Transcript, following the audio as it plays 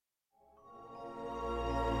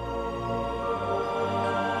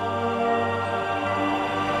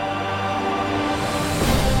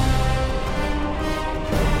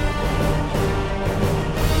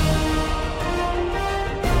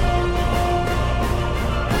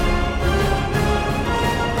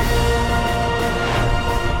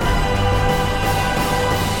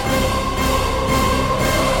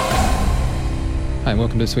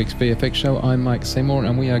welcome to this week's VFX Show. I'm Mike Seymour,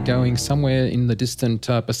 and we are going somewhere in the distant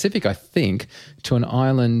Pacific, I think, to an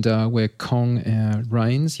island where Kong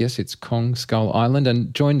reigns. Yes, it's Kong Skull Island.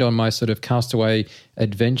 And joined on my sort of castaway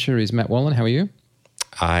adventure is Matt Wallen. How are you?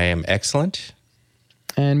 I am excellent.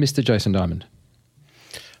 And Mr. Jason Diamond.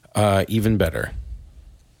 Even better.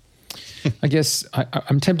 I guess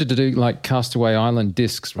I'm tempted to do like Castaway Island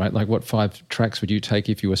discs, right? Like what 5 tracks would you take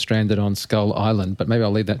if you were stranded on Skull Island? But maybe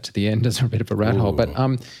I'll leave that to the end as a bit of a rat hole. But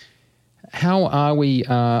how are we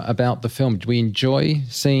about the film? Do we enjoy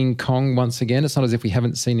seeing Kong once again? It's not as if we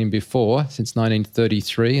haven't seen him before since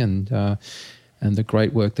 1933 and the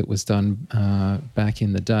great work that was done back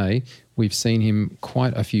in the day. We've seen him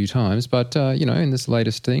quite a few times. But, in this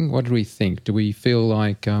latest thing, what do we think? Do we feel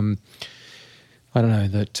like... I don't know,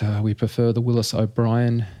 that we prefer the Willis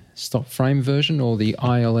O'Brien stop frame version or the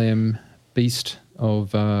ILM beast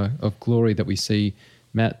of glory that we see,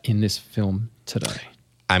 Matt, in this film today?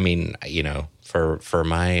 I mean, for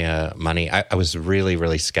my money, I was really,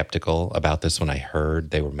 really skeptical about this when I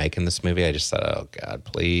heard they were making this movie. I just thought, oh, God,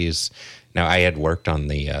 please. Now, I had worked on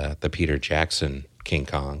the Peter Jackson King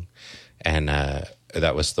Kong, and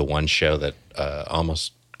that was the one show that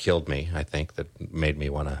almost killed me, I think, that made me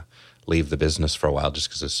want to leave the business for a while just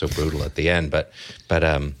because it's so brutal at the end. But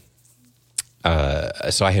so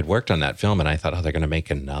I had worked on that film, and I thought, oh, they're going to make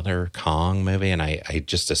another Kong movie, and I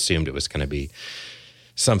just assumed it was going to be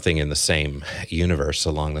something in the same universe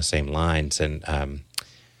along the same lines, and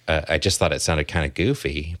I just thought it sounded kind of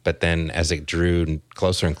goofy. But then as it drew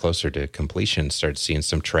closer and closer to completion, started seeing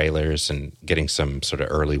some trailers and getting some sort of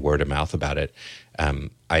early word of mouth about it.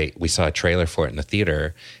 We saw a trailer for it in the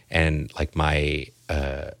theater, and like my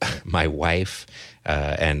wife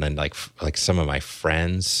and then like some of my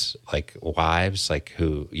friends, like wives, like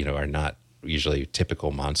who are not usually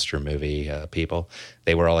typical monster movie people,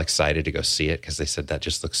 they were all excited to go see it because they said that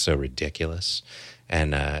just looks so ridiculous.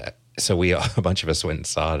 And so a bunch of us went and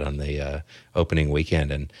saw it on the opening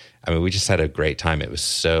weekend, and I mean we just had a great time. It was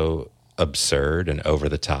so absurd and over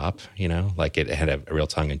the top, like it had a real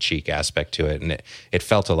tongue-in-cheek aspect to it, and it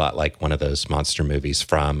felt a lot like one of those monster movies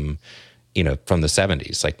from the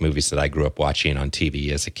 70s, like movies that I grew up watching on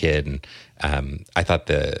TV as a kid. And I thought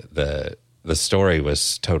the story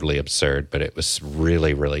was totally absurd, but it was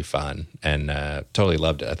really, really fun, and totally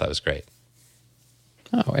loved it. I thought it was great.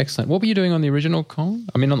 Oh, excellent. What were you doing on the original Kong?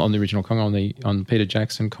 I mean, not on the original Kong, on Peter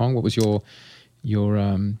Jackson Kong. What was your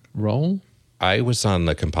role? I was on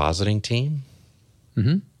the compositing team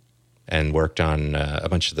and worked on a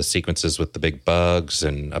bunch of the sequences with the big bugs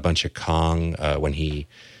and a bunch of Kong when he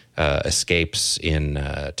escapes in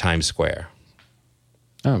Times Square.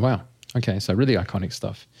 Oh, wow. Okay, so really iconic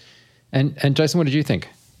stuff. And Jason, what did you think?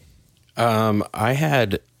 I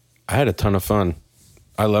had a ton of fun.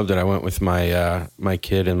 I loved it. I went with my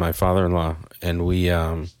kid and my father-in-law, and we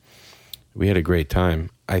had a great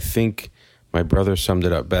time. I think my brother summed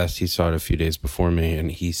it up best. He saw it a few days before me,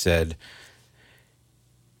 and he said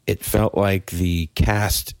it felt like the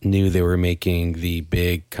cast knew they were making the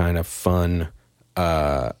big kind of fun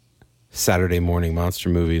Saturday morning monster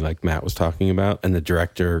movie like Matt was talking about, and the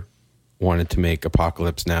director wanted to make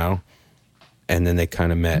Apocalypse Now, and then they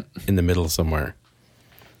kind of met in the middle somewhere.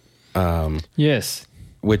 Yes.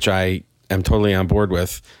 Which I am totally on board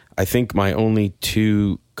with. I think my only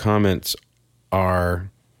 2 comments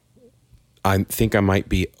are I think I might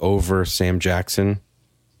be over Sam Jackson,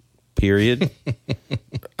 period.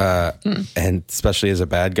 And especially as a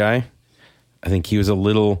bad guy. I think he was a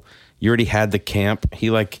little, you already had the camp. He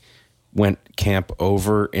went camp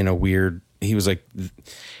over in a weird, he wasn't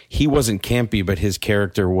campy, but his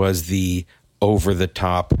character was the over the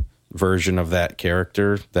top version of that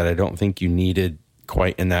character that I don't think you needed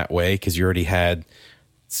quite in that way, because you already had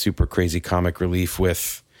super crazy comic relief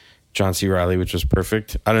with John C. Reilly, which was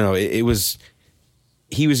perfect. I don't know. He was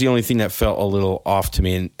the only thing that felt a little off to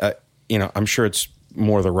me. And, I'm sure it's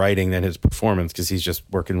more the writing than his performance because he's just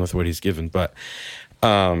working with what he's given. But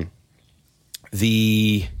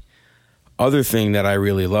the other thing that I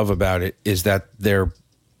really love about it is that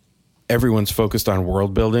everyone's focused on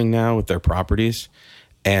world building now with their properties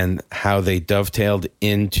and how they dovetailed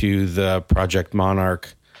into the Project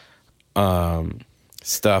Monarch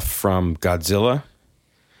stuff from Godzilla,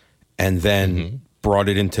 and then brought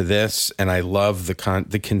it into this. And I love the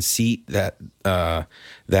conceit that the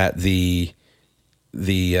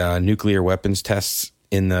nuclear weapons tests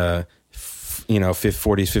in the 40s,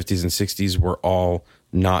 50s, and 60s were all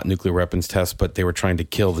not nuclear weapons tests, but they were trying to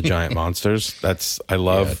kill the giant monsters. I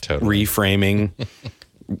love reframing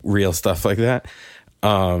real stuff like that.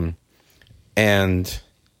 And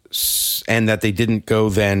that they didn't go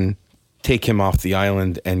then take him off the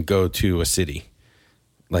island and go to a city,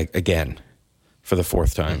 like again, for the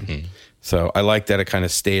fourth time. Mm-hmm. So I like that it kind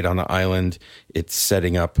of stayed on the island. It's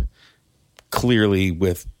setting up clearly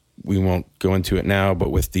with, we won't go into it now,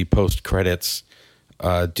 but with the post-credits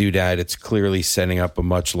doodad, it's clearly setting up a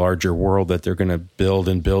much larger world that they're going to build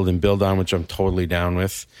and build and build on, which I'm totally down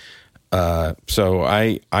with. So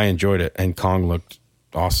I enjoyed it, and Kong looked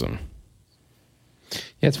awesome.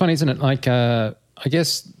 Yeah, it's funny, isn't it? Like, I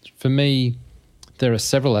guess for me, there are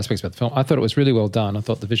several aspects about the film. I thought it was really well done. I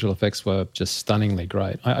thought the visual effects were just stunningly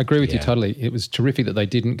great. I agree with you totally. It was terrific that they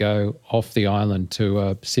didn't go off the island to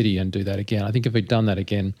a city and do that again. I think if we'd done that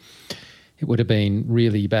again, it would have been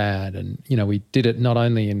really bad. And, you know, we did it not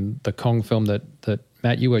only in the Kong film that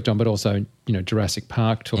Matt, you worked on, but also, you know, Jurassic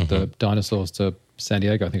Park took the dinosaurs to San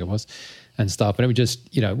Diego, I think it was, and stuff. And it would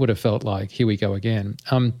just, you know, would have felt like, here we go again.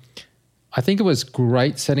 I think it was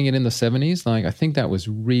great setting it in the 70s. Like, I think that was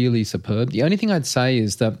really superb. The only thing I'd say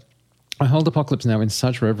is that I hold Apocalypse Now in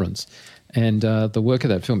such reverence, and the work of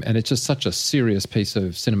that film, and it's just such a serious piece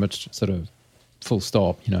of cinema, sort of full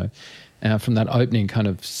stop, you know, from that opening kind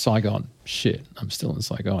of Saigon shit. I'm still in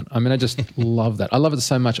Saigon. I mean, I just love that. I love it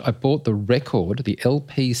so much. I bought the record, the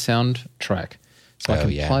LP soundtrack, so I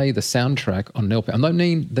can play the soundtrack on an LP. I don't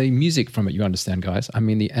mean the music from it, you understand, guys. I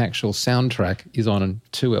mean the actual soundtrack is on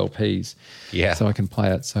 2 LPs. Yeah. So I can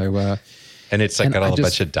play it. So, and it's like got a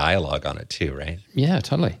bunch of dialogue on it too, right? Yeah,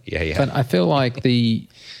 totally. Yeah. But I feel like the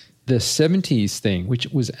 70s thing, which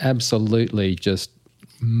was absolutely just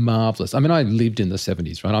marvelous. I mean, I lived in the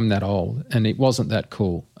 70s, right? I'm that old, and it wasn't that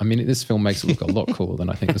cool. I mean, this film makes it look a lot cooler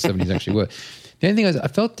than I think the 70s actually were. The only thing is,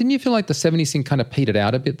 didn't you feel like the 70s thing kind of petered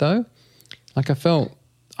out a bit though? Like I felt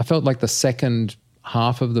like the second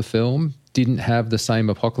half of the film didn't have the same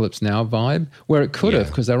Apocalypse Now vibe, where it could have,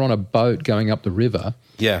 because they were on a boat going up the river.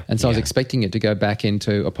 Yeah. And so I was expecting it to go back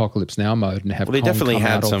into Apocalypse Now mode and have Kong come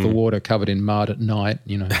out of the water covered in mud at night,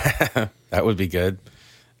 you know. That would be good.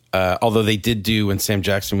 Although they did do, when Sam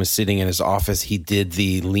Jackson was sitting in his office, he did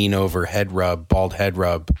the lean over head rub, bald head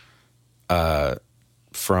rub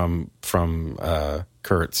from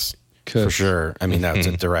Kurtz. For sure. I mean, that was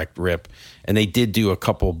a direct rip. And they did do a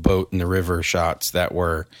couple boat in the river shots that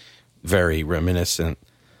were very reminiscent.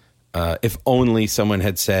 If only someone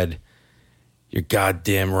had said, "You're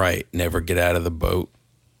goddamn right, never get out of the boat."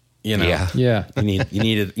 You know? Yeah. You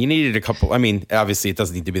needed a couple. I mean, obviously it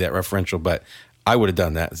doesn't need to be that referential, but I would have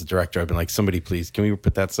done that as a director. I've been like, somebody please, can we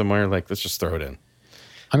put that somewhere? Like, let's just throw it in.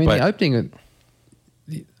 I mean, the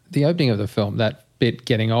opening of the film, that bit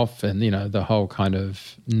getting off, and, you know, the whole kind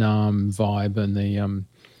of Nam vibe and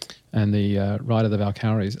the Ride of the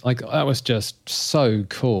Valkyries, like, that was just so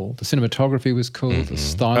cool. The cinematography was cool. The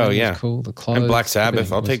style was cool. The clothes. And Black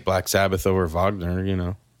Sabbath. I'll take Black Sabbath over Wagner, you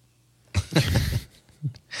know.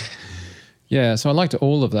 Yeah, so I liked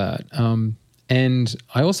all of that. And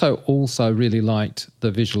I also really liked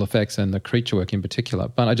the visual effects and the creature work in particular.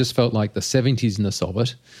 But I just felt like the 70s-ness of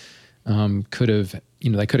it could have, you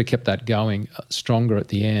know, they could have kept that going stronger at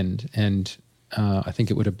the end. And I think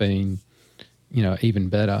it would have been, you know, even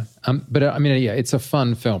better. But I mean, yeah, it's a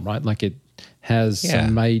fun film, right? Like, it has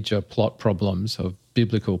some major plot problems of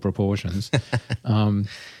biblical proportions.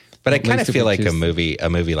 But I kind of feel like a movie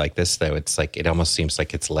like this, though, it's like, it almost seems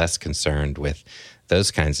like it's less concerned with those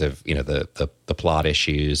kinds of, you know, the plot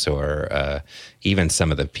issues, or even some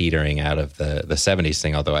of the petering out of the 70s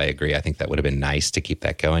thing, although I agree, I think that would have been nice to keep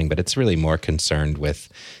that going. But it's really more concerned with,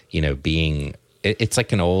 you know, being, it's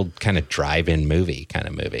like an old kind of drive-in movie kind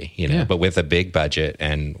of movie, you know, but with a big budget,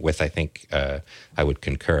 and with, I think, I would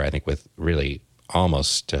concur, I think with really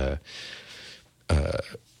almost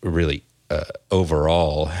really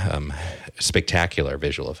overall spectacular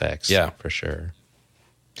visual effects. Yeah, for sure.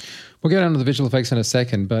 We'll get on to the visual effects in a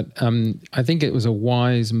second, but I think it was a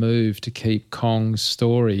wise move to keep Kong's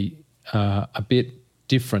story a bit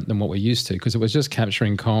different than what we're used to, because it was just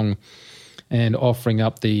capturing Kong and offering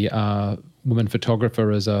up the woman photographer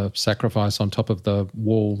as a sacrifice on top of the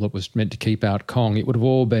wall that was meant to keep out Kong. It would have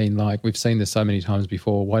all been like, we've seen this so many times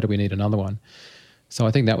before, why do we need another one? So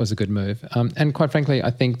I think that was a good move. And quite frankly, I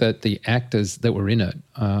think that the actors that were in it,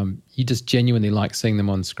 you just genuinely like seeing them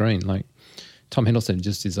on screen. Like, Tom Hiddleston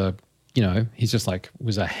just is you know, he's just like,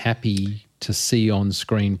 was a happy to see on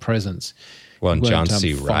screen presence. Well, and John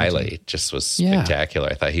C. Reilly just was spectacular.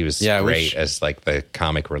 I thought he was great as like the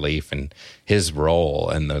comic relief, and his role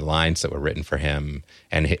and the lines that were written for him,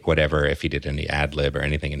 and whatever, if he did any ad lib or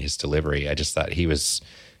anything in his delivery, I just thought he was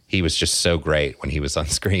just so great when he was on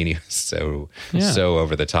screen. He was so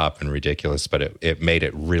over the top and ridiculous, but it made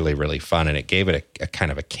it really, really fun, and it gave it a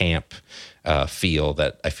kind of a camp feel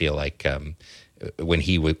that I feel like when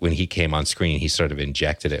he came on screen, he sort of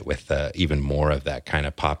injected it with even more of that kind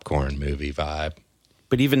of popcorn movie vibe.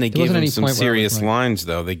 But even they gave him some serious lines,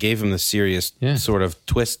 though. They gave him the serious sort of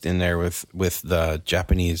twist in there with the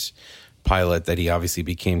Japanese pilot that he obviously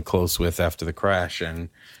became close with after the crash, and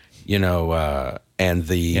and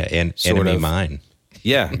the enemy mine.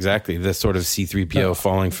 Yeah, exactly. The sort of C-3PO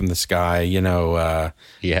falling from the sky, you're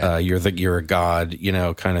a god,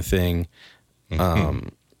 kind of thing.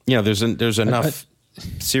 There's enough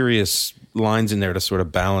serious lines in there to sort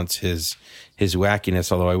of balance his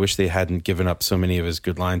wackiness, although I wish they hadn't given up so many of his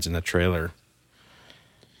good lines in the trailer.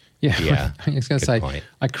 Yeah. I was going to say, point.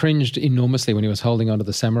 I cringed enormously when he was holding onto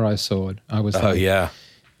the samurai sword. I was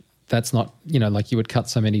that's not, like you would cut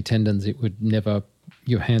so many tendons,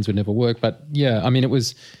 your hands would never work. But yeah, I mean, it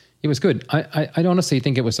was good. I honestly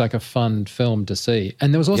think it was like a fun film to see.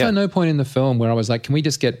 And there was also no point in the film where I was like, can we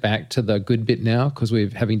just get back to the good bit now? Because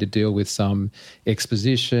we're having to deal with some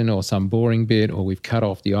exposition or some boring bit, or we've cut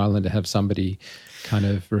off the island to have somebody kind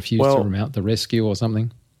of refuse to mount the rescue or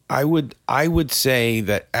something. I would say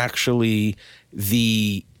that actually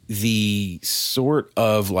the sort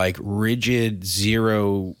of like rigid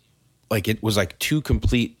zero, like it was like two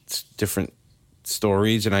complete different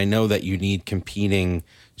stories, and I know that you need competing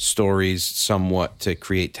stories somewhat to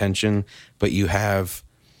create tension, but you have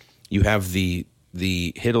the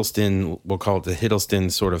Hiddleston, we'll call it the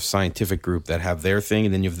Hiddleston sort of scientific group that have their thing,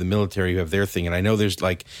 and then you have the military who have their thing. And I know there's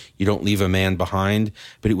like, you don't leave a man behind,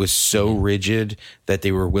 but it was so rigid that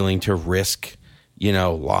they were willing to risk,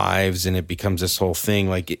 lives, and it becomes this whole thing.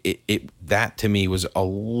 Like it that to me was a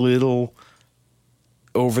little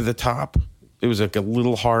over the top. It was like a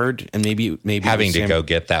little hard, and maybe having to go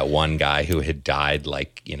get that one guy who had died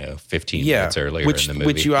 15 minutes earlier in the movie,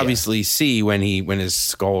 which you obviously see when his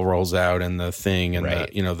skull rolls out and the thing and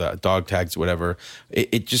the dog tags, whatever.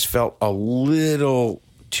 It just felt a little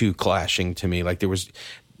too clashing to me. Like there was,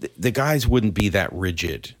 the guys wouldn't be that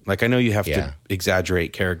rigid. Like I know you have to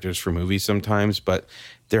exaggerate characters for movies sometimes, but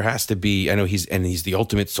there has to be. I know he's the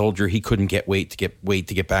ultimate soldier. He couldn't wait to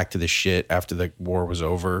get back to the shit after the war was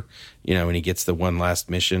over, and he gets the one last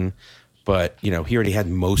mission. But he already had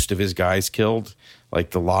most of his guys killed.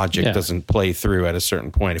 Like the logic doesn't play through at a certain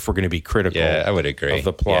point if we're going to be critical. Yeah, I would agree. Of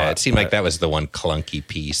the plot. Yeah, it seemed like that was the one clunky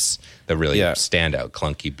piece, the really standout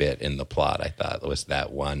clunky bit in the plot. I thought was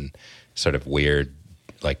that one sort of weird,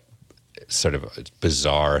 sort of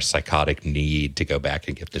bizarre psychotic need to go back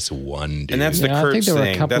and get this one dude. And that's the Kurtz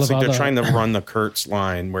thing. That's like they're trying to run the Kurtz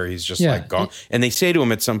line where he's just like gone. And they say to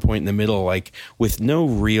him at some point in the middle, like with no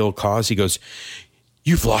real cause, he goes,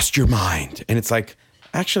 "You've lost your mind." And it's like,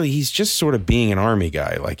 actually, he's just sort of being an army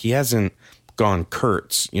guy. Like he hasn't gone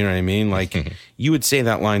Kurtz. You know what I mean? Like you would say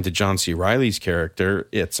that line to John C. Reilly's character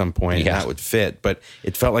at some point, and that would fit. But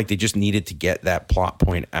it felt like they just needed to get that plot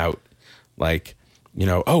point out. Like,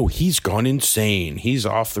 he's gone insane. He's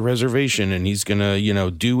off the reservation and he's gonna,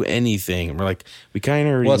 do anything. And we're like, we kind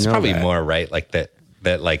of already know. Well, it's probably more right, like that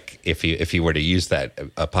like if you were to use that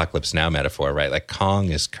Apocalypse Now metaphor, right? Like Kong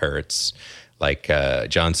is Kurtz, like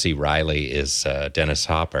John C. Reilly is Dennis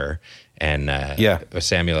Hopper, and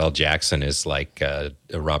Samuel L. Jackson is like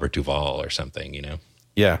Robert Duvall or something,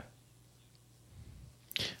 Yeah.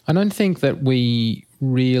 I don't think that we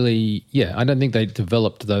really, I don't think they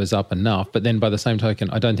developed those up enough. But then by the same token,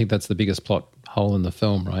 I don't think that's the biggest plot hole in the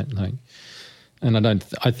film, right? Like, and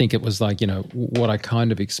I think it was like, what I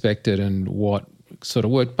kind of expected and what sort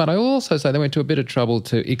of worked. But I will also say they went to a bit of trouble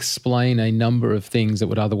to explain a number of things that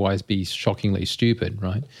would otherwise be shockingly stupid,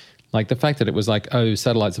 right? Like the fact that it was like,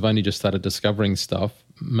 satellites have only just started discovering stuff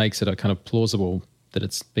makes it a kind of plausible that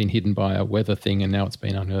it's been hidden by a weather thing and now it's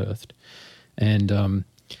been unearthed. And,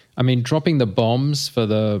 dropping the bombs for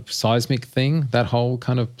the seismic thing, that whole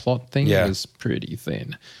kind of plot thing was pretty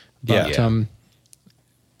thin. But,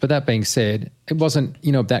 but that being said, it wasn't,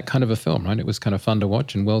 that kind of a film, right? It was kind of fun to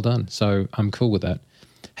watch and well done. So I'm cool with that.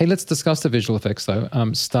 Hey, let's discuss the visual effects though,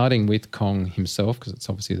 starting with Kong himself, because it's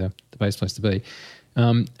obviously the best place to be.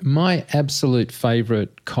 My absolute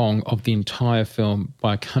favorite Kong of the entire film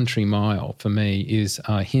by a country mile for me is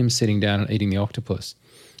him sitting down and eating the octopus.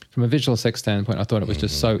 From a visual effects standpoint, I thought it was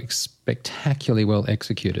just so spectacularly well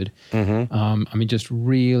executed. Just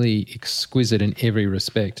really exquisite in every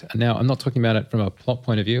respect. And now, I'm not talking about it from a plot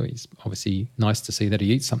point of view. It's obviously nice to see that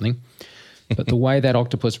he eats something. But the way that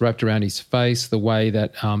octopus wrapped around his face, the way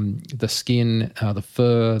that the skin, the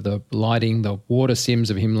fur, the lighting, the water sims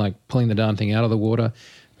of him like pulling the darn thing out of the water,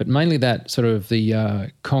 but mainly that sort of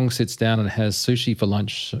the Kong sits down and has sushi for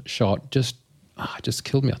lunch shot just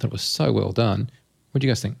killed me. I thought it was so well done. What do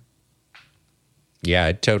you guys think? Yeah,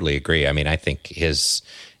 I totally agree. I mean, I think his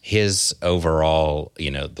his overall,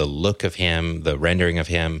 the look of him, the rendering of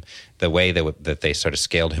him, the way that they sort of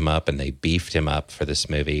scaled him up and they beefed him up for this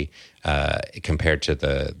movie compared to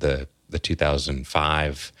the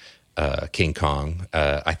 2005 King Kong,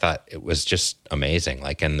 I thought it was just amazing.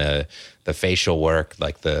 Like, and the facial work,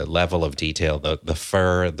 like the level of detail, the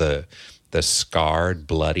fur, the scarred,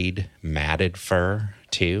 bloodied, matted fur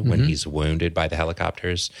too, when he's wounded by the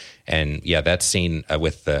helicopters. And yeah, that scene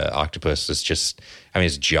with the octopus is just,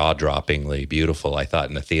 it's jaw-droppingly beautiful. I thought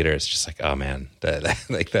in the theater, it's just like, oh man,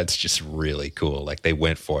 that's just really cool. Like, they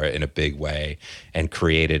went for it in a big way and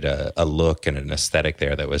created a look and an aesthetic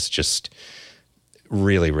there that was just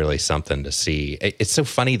really, really something to see. It's so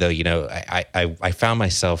funny though, I found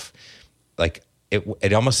myself like,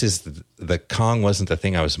 it almost is the Kong wasn't the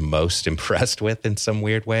thing I was most impressed with in some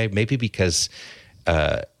weird way. Maybe because,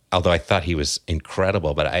 although I thought he was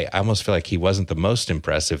incredible, but I almost feel like he wasn't the most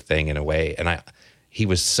impressive thing in a way. And he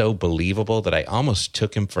was so believable that I almost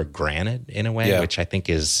took him for granted in a way, which I think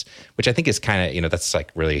is kind of, that's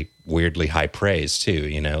like really weirdly high praise too,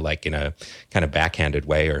 like in a kind of backhanded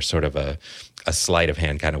way or sort of a sleight of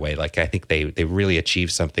hand kind of way. Like, I think they really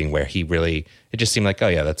achieved something where it just seemed like, oh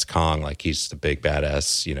yeah, that's Kong. Like, he's the big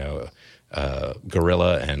badass,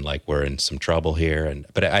 gorilla, and like, we're in some trouble here.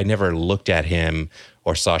 But I never looked at him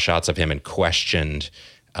or saw shots of him and questioned,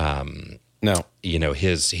 his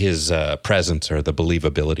presence or the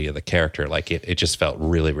believability of the character. Like, it just felt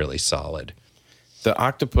really, really solid. The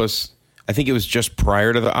octopus, I think it was just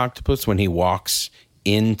prior to the octopus when he walks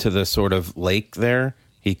into the sort of lake there.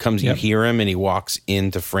 He comes, you hear him, and he walks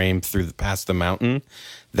into frame past the mountain.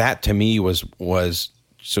 That to me was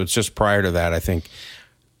so it's just prior to that. I think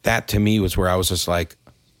that to me was where I was just like,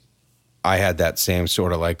 I had that same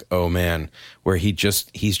sort of like, oh man, where he's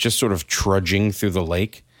just sort of trudging through the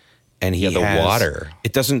lake, and he the water.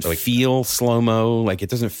 It doesn't feel slow-mo, like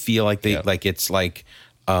it doesn't feel like like it's like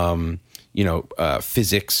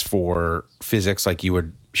physics, like you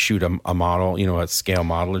would shoot a model, a scale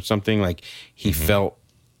model or something. Like, he felt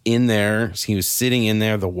in there. He was sitting in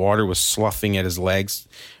there. The water was sloughing at his legs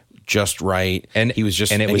just right, and he was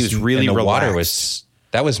just, and he was really and the relaxed. Water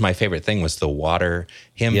that was my favorite thing, was the water,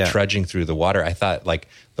 him trudging through the water. I thought, like,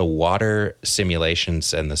 the water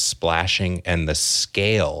simulations and the splashing and the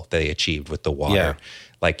scale they achieved with the water.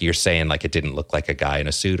 Like you're saying, like, it didn't look like a guy in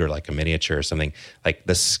a suit or like a miniature or something. Like,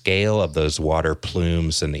 the scale of those water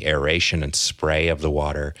plumes and the aeration and spray of the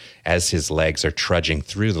water as his legs are trudging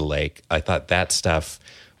through the lake, I thought that stuff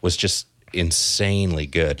was just insanely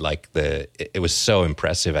good. Like, it was so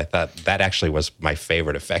impressive. I thought that actually was my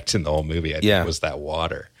favorite effect in the whole movie. I think was that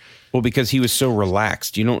water. Well, because he was so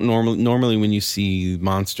relaxed. You don't normally when you see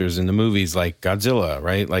monsters in the movies like Godzilla,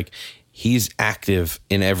 right? Like, he's active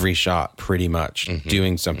in every shot pretty much,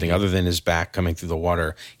 doing something other than his back coming through the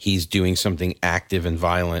water. He's doing something active and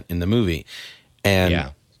violent in the movie.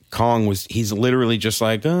 And Kong he's literally just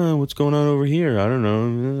like, oh, what's going on over here? I don't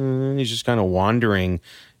know. He's just kind of wandering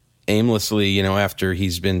aimlessly, after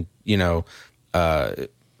he's been,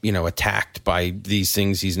 attacked by these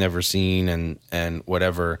things he's never seen and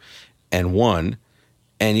whatever, and won.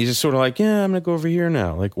 And he's just sort of like, yeah, I'm going to go over here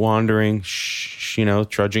now, like wandering,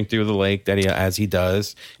 trudging through the lake as he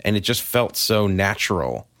does. And it just felt so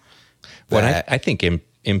natural. Well, I think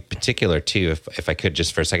in particular too, if I could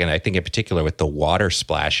just for a second, I think in particular with the water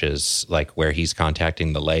splashes, like where he's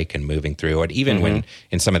contacting the lake and moving through it, even when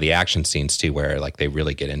in some of the action scenes too, where like they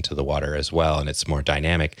really get into the water as well and it's more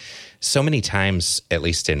dynamic. So many times, at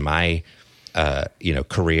least in my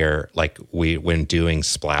career, like when doing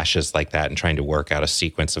splashes like that and trying to work out a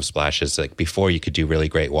sequence of splashes, like before you could do really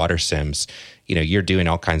great water sims, you're doing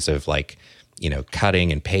all kinds of like,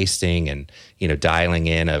 cutting and pasting and, dialing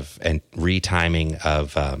in and retiming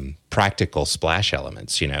of practical splash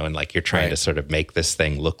elements, and like you're trying to sort of make this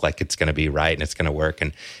thing look like it's going to be right and it's going to work.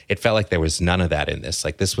 And it felt like there was none of that in this.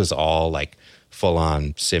 Like, this was all like full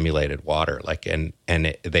on simulated water. Like,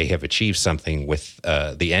 they have achieved something with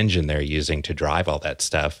the engine they're using to drive all that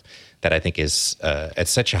stuff that I think is at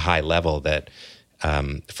such a high level that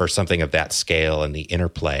for something of that scale and the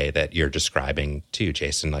interplay that you're describing too,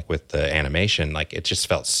 Jason, like with the animation, like it just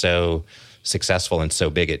felt so successful and so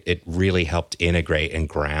big. It really helped integrate and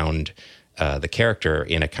ground the character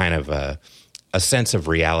in a kind of a sense of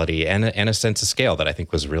reality and a sense of scale that I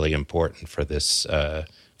think was really important for this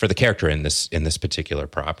for the character in this particular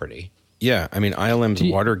property. Yeah, I mean, ILM's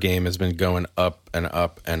water game has been going up and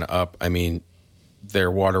up and up. I mean,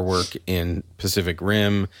 their water work in Pacific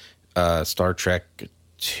Rim, Star Trek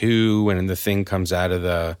 2, when the thing comes out of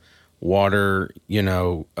the water,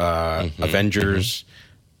 Avengers,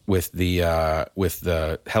 the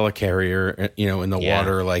helicarrier, in the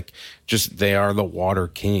water, like just they are the water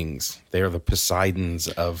kings. They are the Poseidons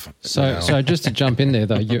of. So just to jump in there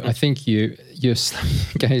though, I think you're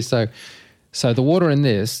okay. So the water in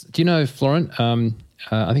this. Do you know Florent?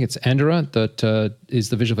 I think it's Andorra that is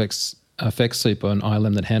the visual effects super on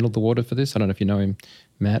ILM that handled the water for this. I don't know if you know him,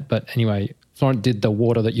 Matt, but anyway, Florent did the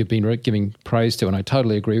water that you've been giving praise to, and I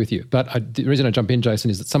totally agree with you. But the reason I jump in,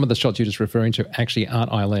 Jason, is that some of the shots you're just referring to actually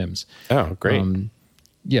aren't ILMs. Oh, great.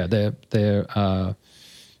 They're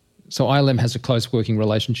so ILM has a close working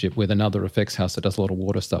relationship with another effects house that does a lot of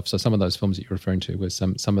water stuff. So some of those films that you're referring to was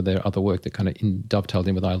some of their other work that kind of dovetailed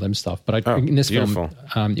in with ILM stuff. But in this beautiful.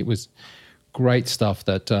 film, it was great stuff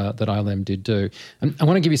that ILM did do. And I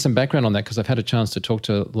want to give you some background on that because I've had a chance to talk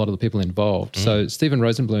to a lot of the people involved. So Stephen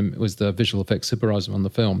Rosenblum was the visual effects supervisor on the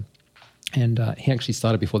film, and he actually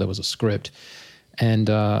started before there was a script. And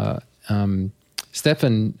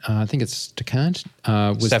Stefan, I think it's Decant,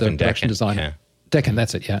 was Stefan the production designer. Yeah. Decant,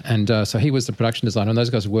 that's it, yeah. And so he was the production designer, and those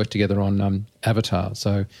guys worked together on Avatar.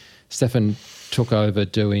 So Stefan took over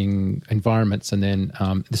doing environments, and then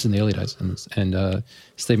this is in the early days, and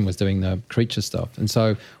Stephen was doing the creature stuff. And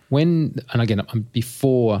so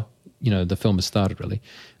before the film has started, really,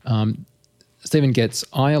 Stephen gets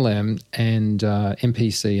ILM and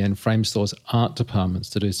MPC and Framestore's art departments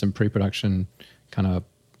to do some pre-production kind of,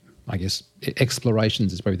 I guess,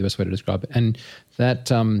 explorations is probably the best way to describe it. And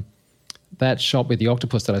that shot with the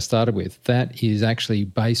octopus that I started with, that is actually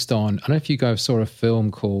based on, I don't know if you guys saw a film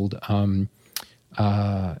called,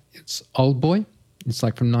 it's Old Boy. It's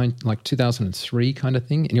like from 2003 kind of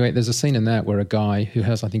thing. Anyway, there's a scene in that where a guy who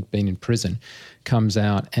has, I think, been in prison comes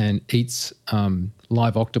out and eats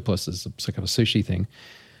live octopuses. It's like a sushi thing.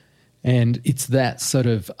 And it's that sort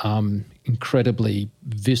of incredibly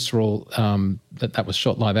visceral that was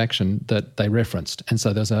shot live action that they referenced. And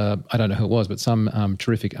so there's I don't know who it was, but some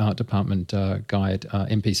terrific art department guy at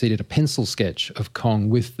MPC did a pencil sketch of Kong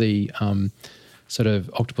with the sort of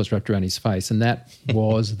octopus wrapped around his face. And that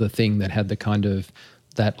was the thing that had the kind of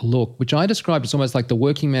that look, which I described as almost like the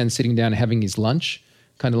working man sitting down having his lunch,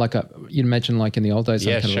 kind of like you'd imagine like in the old days,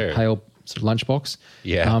 kind of a pale sort of lunchbox.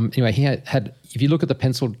 Yeah. Anyway, he had, if you look at the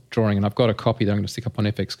pencil drawing, and I've got a copy that I'm going to stick up on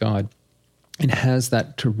FX Guide, it has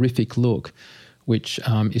that terrific look, which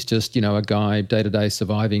is just, a guy day-to-day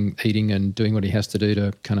surviving, eating and doing what he has to do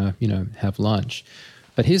to kind of, have lunch.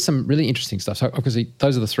 But here's some really interesting stuff. So obviously,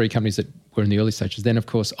 those are the three companies that were in the early stages. Then, of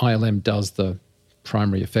course, ILM does the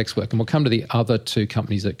primary effects work. And we'll come to the other two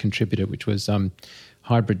companies that contributed, which was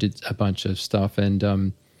Hybrid did a bunch of stuff, and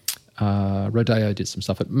Rodeo did some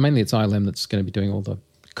stuff. But mainly it's ILM that's going to be doing all the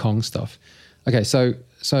Kong stuff. Okay, so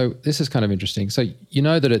this is kind of interesting. So you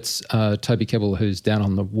know that it's Toby Kebbell who's down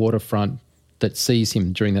on the waterfront that sees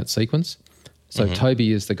him during that sequence. So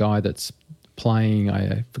Toby is the guy that's playing,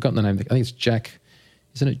 I've forgotten the name, I think it's Jack,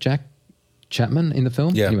 isn't it Jack Chapman in the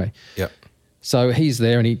film? Yeah. Anyway. Yeah. So he's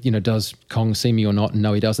there and he, does Kong see me or not? And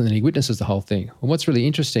no, he doesn't. And he witnesses the whole thing. Well, what's really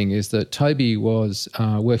interesting is that Toby was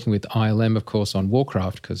working with ILM, of course, on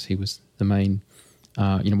Warcraft because he was the main,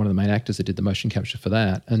 one of the main actors that did the motion capture for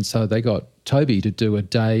that. And so they got Toby to do a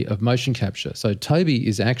day of motion capture. So Toby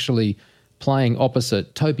is actually playing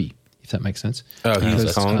opposite Toby, if that makes sense. Oh,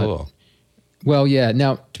 he's Kong. Cool. Well, yeah.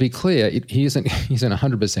 Now, to be clear, he isn't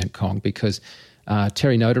 100% Kong because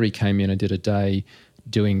Terry Notary came in and did a day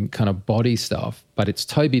doing kind of body stuff, but it's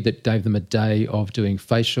Toby that gave them a day of doing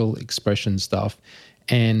facial expression stuff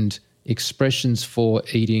and expressions for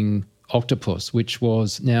eating octopus, which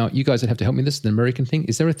was, now you guys would have to help me, this is an American thing.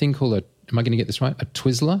 Is there a thing called am I going to get this right? A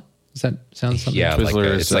Twizzler? Does that sound something? Yeah,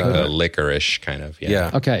 Twizzler it's like a licorice kind of. Yeah.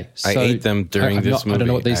 Okay. So I ate them during this movie. I don't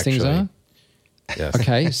know what these things are. Yes.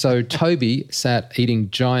 Okay. So Toby sat eating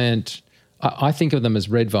giant, I think of them as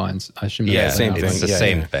red vines. I assume Yeah, same thing. it's the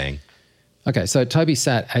same thing. Okay, so Toby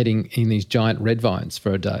sat eating in these giant red vines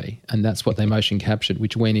for a day, and that's what they motion captured,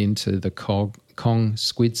 which went into the Kong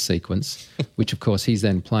squid sequence, which of course he's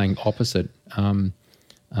then playing opposite, on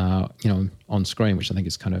screen, which I think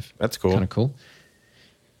is that's cool. Kind of cool.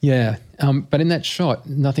 Yeah, but in that shot,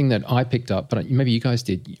 nothing that I picked up, but maybe you guys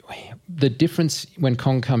did. The difference when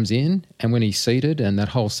Kong comes in and when he's seated, and that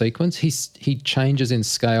whole sequence, he changes in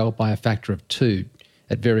scale by a factor of 2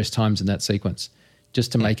 at various times in that sequence,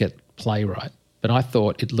 just to make it play right. But I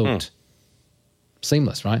thought it looked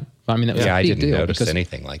seamless, right? I mean, that was a big I didn't deal notice because,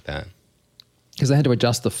 anything like that. because they had to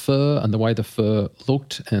adjust the fur and the way the fur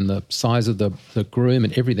looked and the size of the groom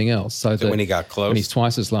and everything else. So that when he got close, when he's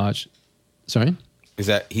twice as large. Sorry? Is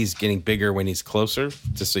that he's getting bigger when he's closer,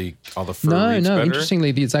 just so all the fur No. reads better?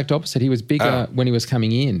 Interestingly, the exact opposite. He was bigger when he was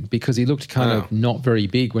coming in because he looked kind of not very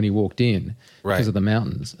big when he walked in because of the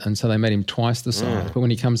mountains. And so they made him twice the size. But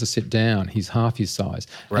when he comes to sit down, he's half his size.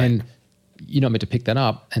 Right. And you're not meant to pick that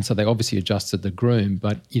up. And so they obviously adjusted the groom.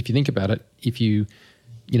 But if you think about it, if you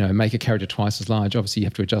make a character twice as large, obviously you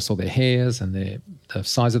have to adjust all their hairs and the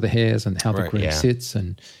size of the hairs and how the groom sits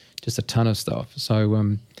and just a ton of stuff.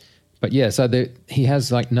 So, but yeah, so he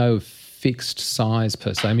has like no fixed size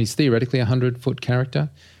per se. I mean, he's theoretically a 100-foot character,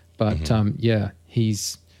 but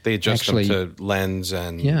he's they adjust actually, them to lens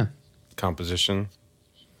and composition.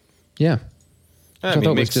 Yeah, I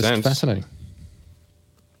thought makes was just sense. Fascinating.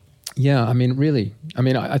 Yeah, I mean, really. I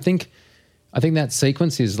mean, I think that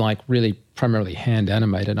sequence is like really primarily hand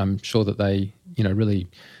animated. I'm sure that they, really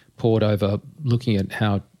poured over looking at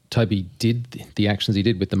how Toby did the actions he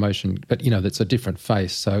did with the motion, but that's a different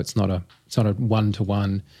face, so it's not a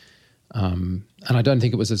one-to-one. And I don't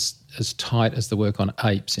think it was as tight as the work on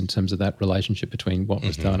Apes in terms of that relationship between what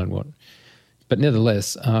was done and what. But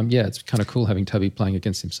nevertheless, it's kind of cool having Toby playing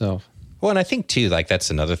against himself. Well, and I think too, like that's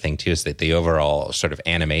another thing too, is that the overall sort of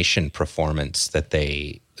animation performance that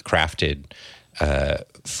they crafted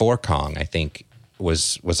for Kong, I think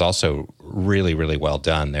was also really, really well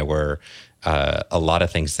done. There were a lot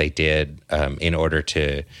of things they did in order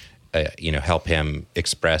to, help him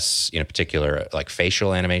express, particular like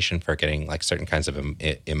facial animation for getting like certain kinds of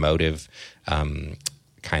emotive to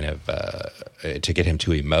get him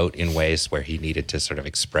to emote in ways where he needed to sort of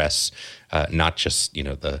express not just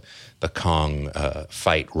the Kong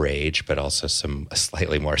fight rage, but also some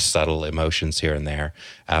slightly more subtle emotions here and there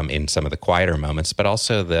in some of the quieter moments, but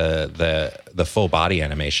also the full body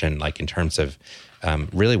animation, like in terms of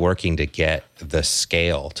really working to get the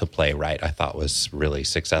scale to play right, I thought was really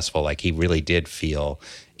successful. Like he really did feel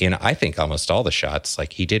in, I think, almost all the shots,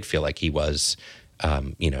 like he did feel like he was,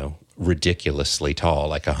 ridiculously tall,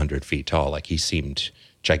 like 100 feet tall. Like he seemed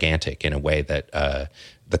gigantic in a way that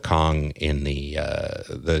the Kong in the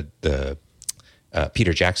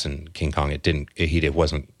Peter Jackson King Kong, it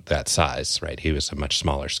wasn't that size, right? He was a much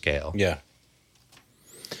smaller scale. Yeah.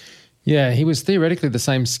 Yeah, he was theoretically the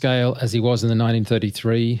same scale as he was in the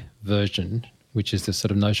 1933 version, which is the sort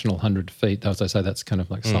of notional 100 feet. As I say, that's kind of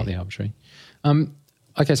like slightly arbitrary.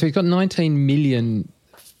 Okay, so he's got 19 million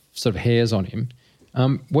sort of hairs on him.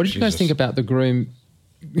 What did you guys think about the groom?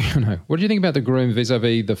 What did you think about the groom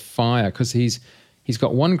vis-a-vis the fire? Because he's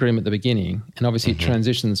got one groom at the beginning, and obviously it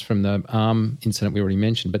transitions from the arm incident we already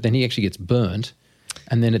mentioned, but then he actually gets burnt.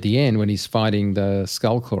 And then at the end, when he's fighting the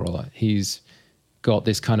skull crawler, he's got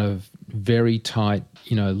this kind of very tight,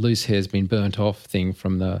 loose hair's been burnt off thing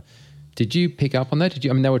from the... Did you pick up on that?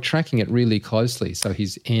 They were tracking it really closely, so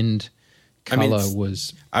his end color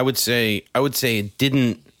was... I would say it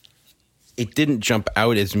didn't jump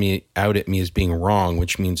out at me as being wrong,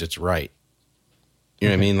 which means it's right. You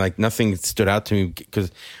know what I mean? Like nothing stood out to me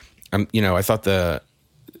because I thought to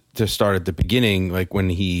start at the beginning, like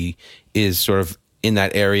when he is sort of in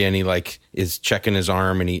that area and he like is checking his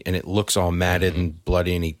arm and it looks all matted and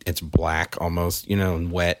bloody and it's black almost,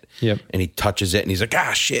 and wet. Yep. And he touches it and he's like,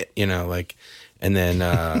 shit, and then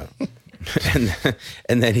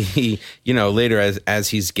and then he, later as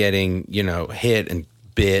he's getting, hit and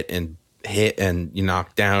bit and hit and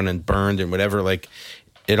knocked down and burned and whatever, like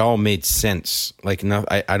it all made sense. Like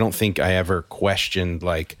I don't think I ever questioned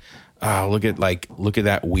like, look at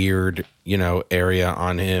that weird, area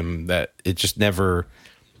on him, that it just never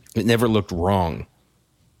looked wrong,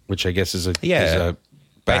 which I guess is a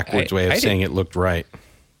backwards way of saying it looked right.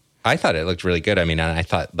 I thought it looked really good. I mean, I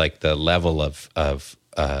thought like the level of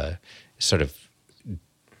sort of,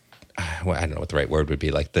 well, I don't know what the right word would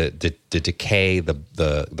be, like the decay,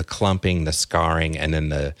 the clumping, the scarring, and then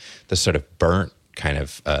the sort of burnt kind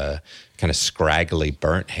of scraggly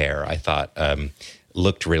burnt hair, I thought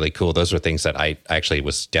looked really cool. Those were things that I actually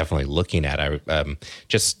was definitely looking at. I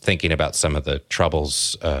just thinking about some of the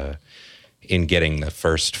troubles in getting the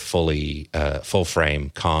first full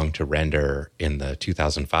frame Kong to render in the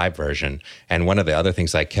 2005 version. And one of the other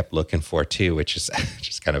things I kept looking for too, which is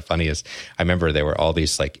just kind of funny, is I remember there were all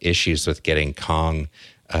these like issues with getting Kong,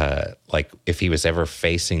 like if he was ever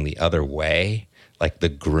facing the other way, like the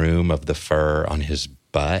groom of the fur on his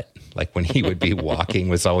butt, like when he would be walking,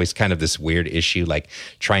 was always kind of this weird issue, like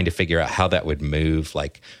trying to figure out how that would move,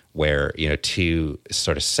 like where, two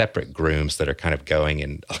sort of separate grooms that are kind of going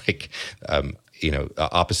in like,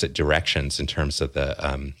 opposite directions in terms of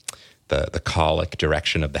the the colic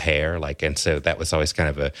direction of the hair, like, and so that was always kind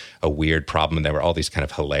of a weird problem. And there were all these kind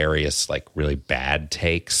of hilarious, like really bad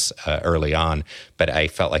takes early on, but I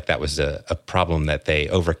felt like that was a problem that they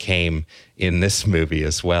overcame in this movie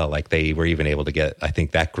as well. Like they were even able to get, I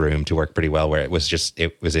think, that groom to work pretty well, where it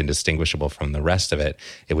was indistinguishable from the rest of it.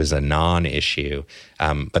 It was a non-issue,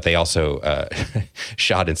 but they also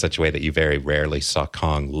shot in such a way that you very rarely saw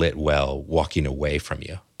Kong lit well walking away from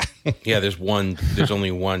you. Yeah, there's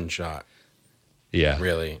only one shot. Yeah,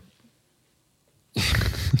 really.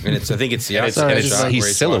 And I think it's the and outside it's, shot. he's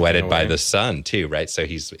where silhouetted by away. the sun too, right? So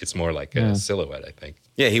it's more like a silhouette, I think.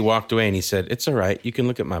 Yeah, he walked away and he said, "It's all right. You can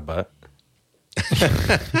look at my butt."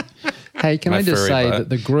 Hey, can My I just furry say butt. that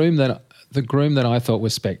the groom that I thought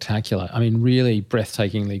was spectacular, I mean, really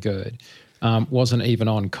breathtakingly good, wasn't even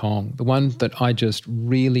on Kong. The one that I just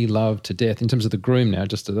really loved to death in terms of the groom now,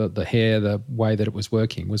 just the hair, the way that it was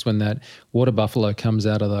working, was when that water buffalo comes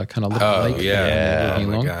out of the kind of little lake. Oh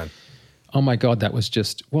my god. Oh my God,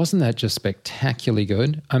 wasn't that just spectacularly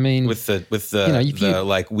good? I mean, With the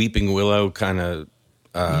like weeping willow kind of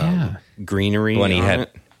greenery When he on had,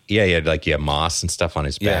 it. he had like moss and stuff on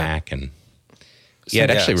his back, and it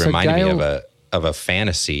actually so reminded Gale, me of a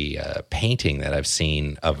fantasy painting that I've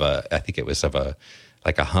seen I think it was of a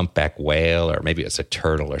humpback whale, or maybe it's a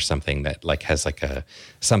turtle or something that like has like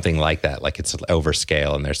something like that, like it's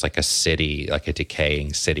overscale, and there's like a city, like a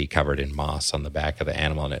decaying city covered in moss on the back of the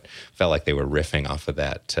animal, and it felt like they were riffing off of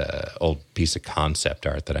that old piece of concept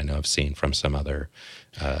art that I know I've seen from some other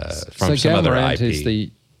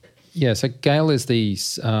IP. So Gail is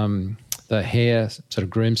the hair sort of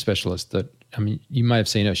groom specialist that, I mean, you may have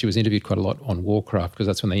seen her. She was interviewed quite a lot on Warcraft because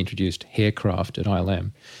that's when they introduced Haircraft at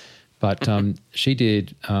ILM. But she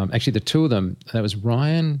did, actually the two of them, that was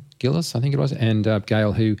Ryan Gillis, I think it was, and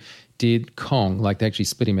Gail, who did Kong. Like they actually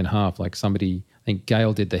split him in half. Like somebody, I think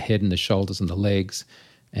Gail did the head and the shoulders and the legs,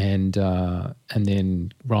 and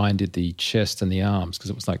then Ryan did the chest and the arms because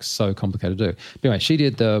it was like so complicated to do. But anyway, she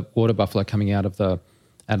did the water buffalo coming out of the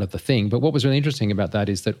thing. But what was really interesting about that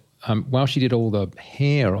is that while she did all the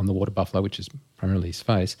hair on the water buffalo, which is primarily his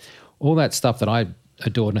face, all that stuff that I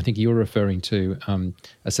adored, and I think you were referring to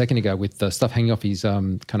a second ago with the stuff hanging off his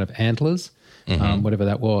kind of antlers, whatever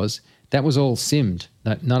that was all simmed.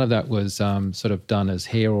 That none of that was sort of done as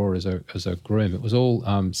hair or as a groom. It was all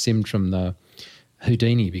simmed from the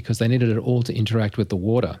Houdini because they needed it all to interact with the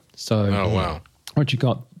water. So what you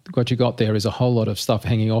got there is a whole lot of stuff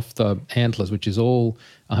hanging off the antlers, which is all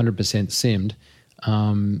 100% simmed,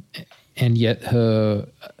 and yet her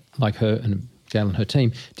and Gail and her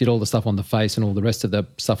team did all the stuff on the face and all the rest of the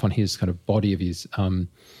stuff on his kind of body of his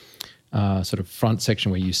sort of front section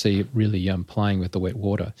where you see it really playing with the wet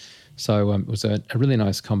water. So it was a really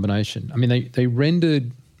nice combination. I mean, they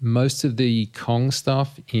rendered most of the Kong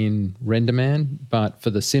stuff in RenderMan, but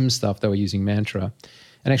for the sim stuff, they were using Mantra.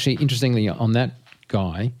 And actually, interestingly, on that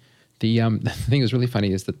guy, the thing that's really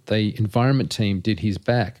funny is that the environment team did his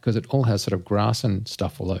back because it all has sort of grass and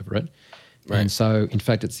stuff all over it. Right. And so, in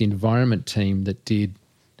fact, it's the environment team that did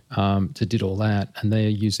all that, and they're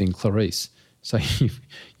using Clarice. So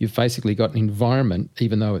you've basically got an environment,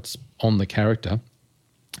 even though it's on the character,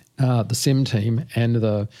 the sim team and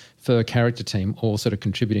the fur character team all sort of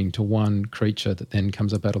contributing to one creature that then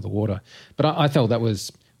comes up out of the water. But I felt that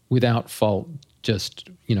was without fault. Just,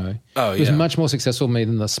 it was much more successful for me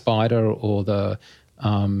than the spider or the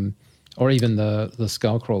or even the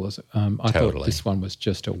skull crawlers. I thought this one was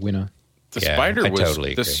just a winner.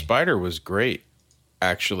 The spider was great,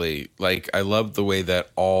 actually. Like I loved the way that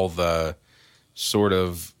all the sort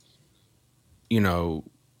of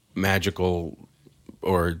magical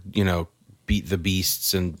or beat the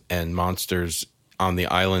beasts and monsters on the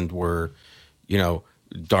island were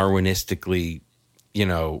Darwinistically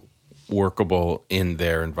workable in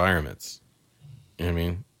their environments. You know what I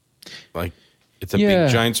mean? Like it's a big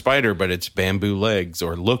giant spider, but it's bamboo legs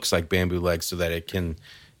or looks like bamboo legs so that it can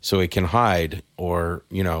hide or,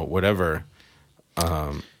 whatever.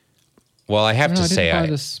 Well, I have to say,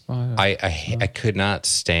 I could not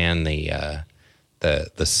stand the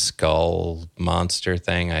skull monster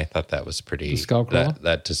thing. I thought that was pretty,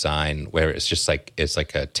 that design where it's just like, it's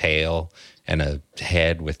like a tail and a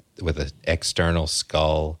head with an external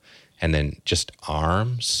skull and then just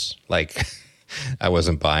arms. Like I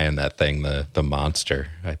wasn't buying that thing. The monster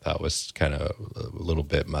I thought was kind of a little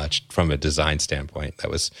bit much from a design standpoint.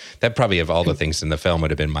 That probably of all the things in the film would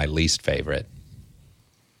have been my least favorite.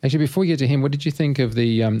 Actually, before we get to him, what did you think of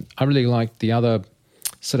the? I really liked the other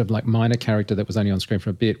sort of like minor character that was only on screen for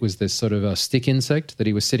a bit. Was this sort of a stick insect that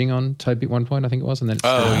he was sitting on, Toby, at one point? I think it was, and then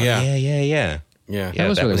yeah, that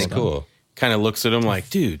was really cool. Kind of looks at him like,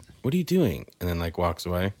 dude, what are you doing? And then like walks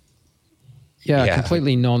away. Yeah,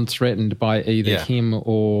 completely non-threatened by either him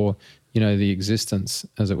or, the existence,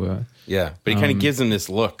 as it were. Yeah, but he kind of gives him this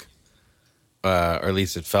look, or at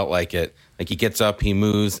least it felt like it. Like he gets up, he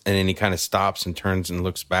moves, and then he kind of stops and turns and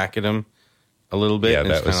looks back at him a little bit. Yeah,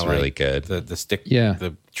 and that was really like good. The stick,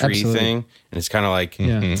 the tree absolutely. thing, and it's kind of like,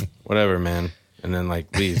 whatever, man. And then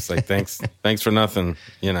like leaves, like thanks for nothing,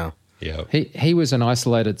 Yeah. He was an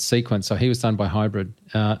isolated sequence, so he was done by Hybrid.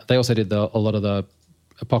 They also did a lot of the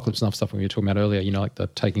Apocalypse Now stuff we were talking about earlier, like the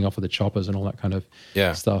taking off of the choppers and all that kind of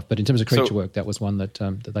stuff. But in terms of creature work, that was one that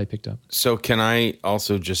they picked up. So can I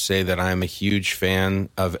also just say that I'm a huge fan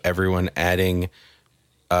of everyone adding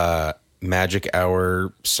magic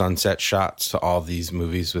hour sunset shots to all these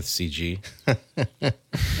movies with CG?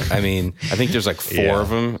 I mean, I think there's like 4 of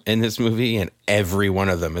them in this movie, and every one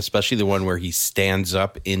of them, especially the one where he stands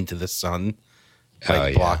up into the sun,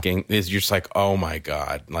 blocking, is just like, oh my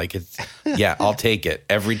God. Like it's, I'll take it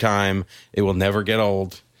every time. It will never get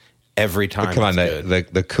old. Every time. But come on,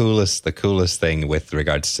 the coolest thing with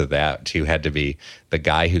regards to that too had to be the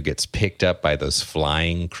guy who gets picked up by those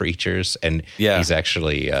flying creatures, and he's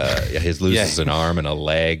actually loses an arm and a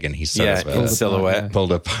leg, and he's sort of silhouette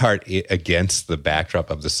pulled apart against the backdrop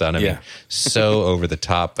of the sun. I mean, so over the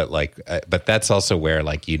top, but that's also where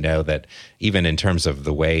that even in terms of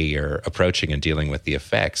the way you're approaching and dealing with the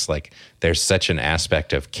effects, like there's such an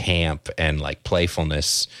aspect of camp and like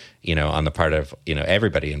playfulness, on the part of,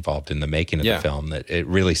 everybody involved in the making of the film, that it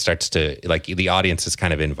really starts to, like, the audience is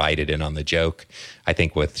kind of invited in on the joke, I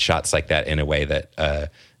think, with shots like that in a way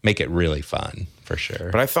that make it really fun, for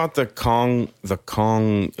sure. But I thought the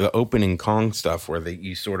opening Kong stuff where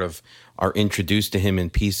you sort of are introduced to him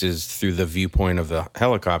in pieces through the viewpoint of the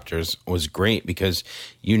helicopters was great, because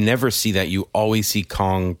you never see that. You always see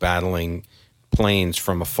Kong battling planes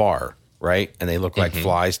from afar, right? And they look like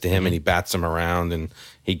flies to him, and he bats them around and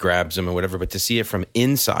he grabs them and whatever. But to see it from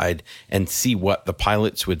inside and see what the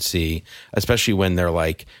pilots would see, especially when they're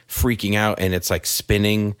like freaking out and it's like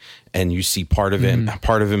spinning and you see part of it,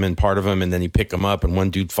 part of him and part of him, and then you pick them up and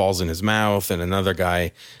one dude falls in his mouth and another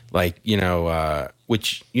guy, like,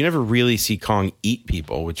 which you never really see Kong eat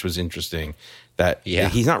people, which was interesting. That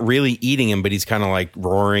he's not really eating him, but he's kind of like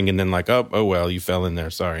roaring and then like, oh well, you fell in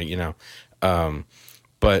there, sorry,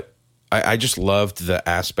 but I just loved the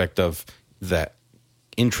aspect of that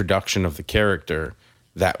introduction of the character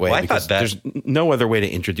that way, because there's no other way to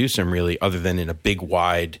introduce him really other than in a big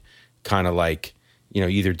wide kind of like,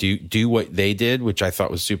 either do what they did, which I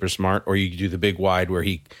thought was super smart, or you do the big wide where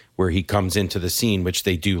he comes into the scene, which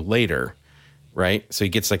they do later, right? So he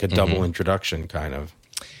gets like a double introduction kind of.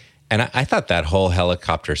 And I thought that whole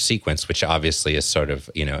helicopter sequence, which obviously is sort of,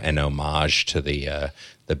 an homage to the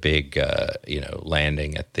big,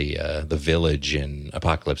 landing at the village in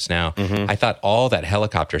Apocalypse Now. I thought all that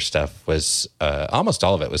helicopter stuff was, almost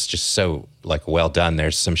all of it was just so like well done.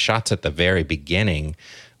 There's some shots at the very beginning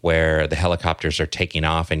where the helicopters are taking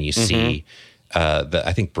off, and you see,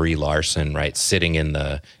 I think Brie Larson, right, sitting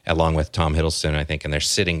along with Tom Hiddleston, I think, and they're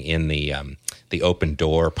sitting in the open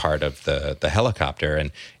door part of the helicopter,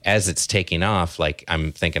 and as it's taking off, like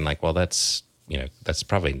I'm thinking like, well, that's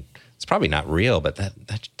probably not real, but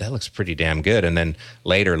that looks pretty damn good. And then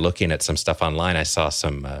later, looking at some stuff online, I saw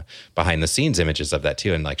some behind the scenes images of that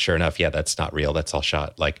too, and like sure enough, that's not real. That's all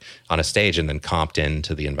shot like on a stage and then comped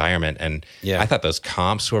into the environment. And I thought those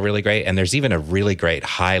comps were really great. And there's even a really great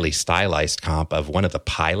highly stylized comp of one of the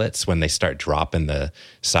pilots when they start dropping the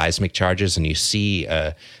seismic charges, and you see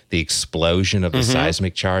the explosion of the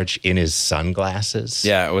seismic charge in his sunglasses.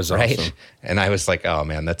 Yeah, it was awesome. And I was like, oh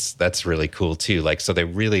man, that's really cool too. Like, so they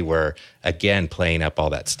really were, again, playing up all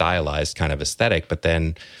that stylized kind of aesthetic, but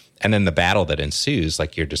then the battle that ensues,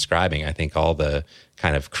 like you're describing, I think all the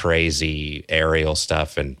kind of crazy aerial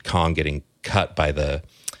stuff and Kong getting cut by the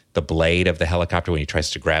blade of the helicopter when he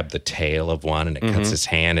tries to grab the tail of one and it cuts his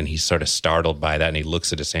hand, and he's sort of startled by that, and he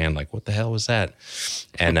looks at his hand like, what the hell was that?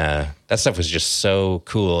 And that stuff was just so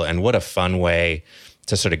cool, and what a fun way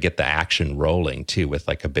to sort of get the action rolling too, with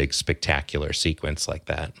like a big spectacular sequence like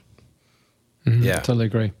that. Yeah, totally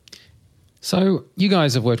agree. So you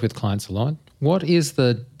guys have worked with clients a lot. What is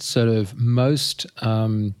the sort of most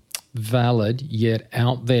valid yet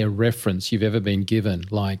out there reference you've ever been given?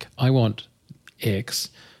 Like, I want X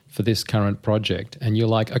for this current project, and you're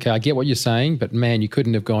like, okay, I get what you're saying, but man, you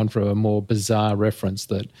couldn't have gone for a more bizarre reference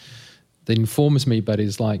that informs me, but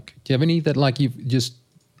is like, do you have any that like you've just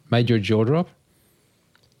made your jaw drop?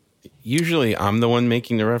 Usually I'm the one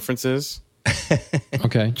making the references.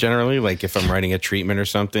 Okay. Generally, like if I'm writing a treatment or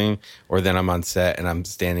something, or then I'm on set and I'm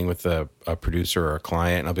standing with a producer or a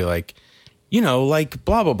client, and I'll be like, like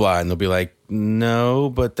blah, blah, blah. And they'll be like, no,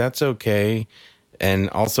 but that's okay. And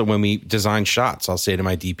also when we design shots, I'll say to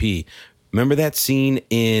my DP, remember that scene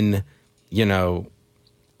in,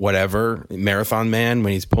 whatever, Marathon Man,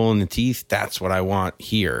 when he's pulling the teeth? That's what I want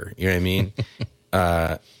here. You know what I mean?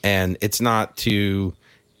 And it's not to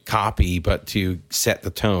copy, but to set the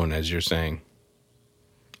tone, as you're saying.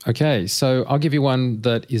 Okay, so I'll give you one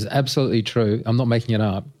that is absolutely true. I'm not making it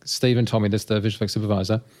up. Stephen told me this, the visual effects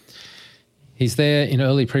supervisor. He's there in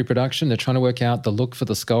early pre-production. They're trying to work out the look for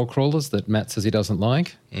the skull crawlers that Matt says he doesn't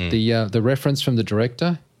like. The reference from the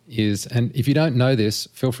director is, and if you don't know this,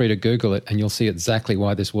 feel free to Google it and you'll see exactly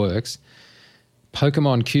why this works.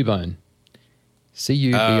 Pokemon Cubone.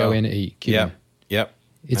 Cubone. Cubone. Yep.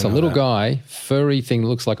 It's a little guy, furry thing that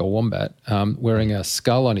looks like a wombat, wearing a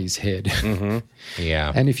skull on his head. Mm-hmm.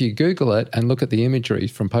 Yeah. And if you Google it and look at the imagery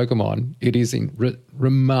from Pokemon, it is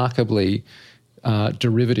remarkably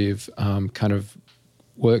derivative kind of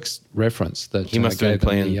works reference that he must have been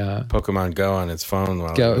playing Pokemon Go on his phone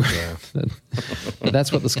while Go.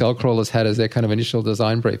 That's what the skull crawlers had as their kind of initial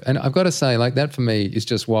design brief. And I've got to say, like, that for me is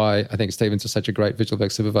just why I think Stevens is such a great visual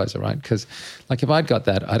effects supervisor, right? Because like if I'd got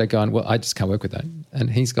that, I'd have gone, well, I just can't work with that. And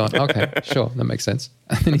he's gone, okay, sure, that makes sense.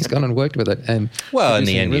 And then he's gone and worked with it. And well, in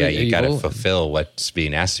the end, really you got to fulfill what's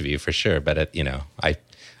being asked of you for sure. But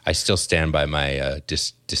I still stand by my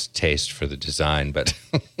distaste for the design, but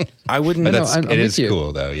I wouldn't. But it is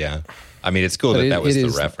cool, though. Yeah, I mean, it's cool that was the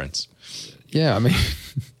reference. Yeah, I mean,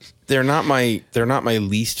 they're not my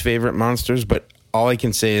least favorite monsters, but all I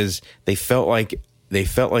can say is they felt like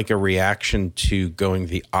a reaction to going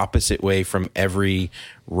the opposite way from every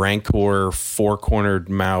Rancor, four-cornered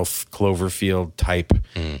mouth, Cloverfield type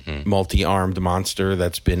multi-armed monster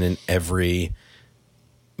that's been in every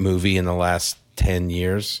movie in the last 10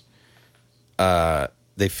 years.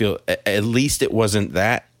 They feel at least it wasn't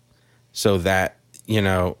that, so that,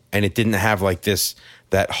 and it didn't have like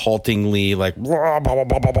that haltingly like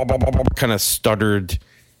kind of stuttered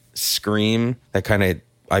scream that kind of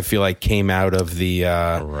I feel like came out of the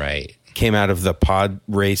pod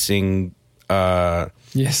racing car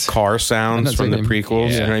sounds from the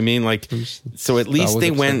prequels. Yeah. You know what I mean? Like, so at least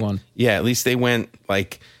they went. Yeah, at least they went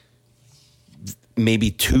like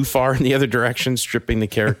maybe too far in the other direction, stripping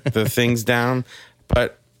the things down.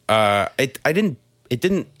 But it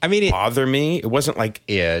didn't bother me. It wasn't like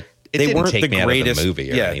they weren't the greatest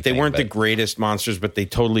movie. Anything, they weren't the greatest monsters, but they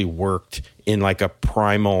totally worked in like a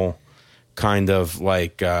primal kind of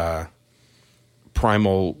like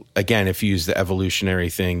primal. Again, if you use the evolutionary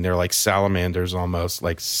thing, they're like salamanders, almost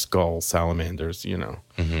like skull salamanders.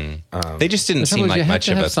 Mm-hmm. They just didn't seem like much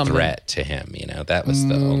of a threat to him. That was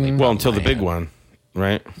the only. Well, until the big one.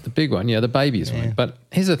 Right. The big one. Yeah, the babies one. But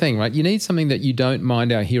here's the thing, right? You need something that you don't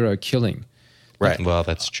mind our hero killing. Right. Well,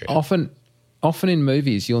 that's true. Often in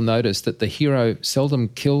movies, you'll notice that the hero seldom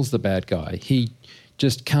kills the bad guy. He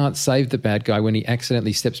just can't save the bad guy when he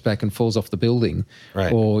accidentally steps back and falls off the building.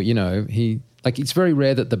 Right. Or, it's very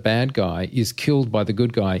rare that the bad guy is killed by the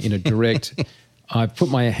good guy in a direct, I've put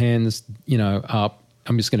my hands, up,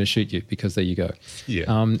 I'm just going to shoot you because there you go. Yeah.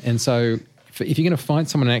 And so if you're going to find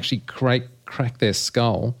someone and actually crack their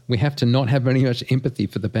skull, we have to not have very much empathy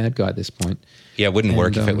for the bad guy at this point. Yeah, it wouldn't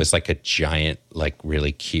work if it was like a giant, like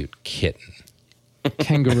really cute kitten.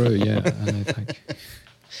 Kangaroo, yeah.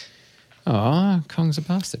 Kong's a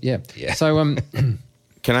bastard. Yeah. So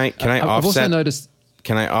can I I've offset? also noticed.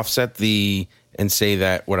 Can I offset and say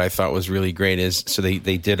that what I thought was really great is so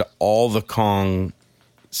they did all the Kong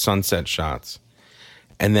sunset shots,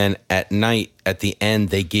 and then at night at the end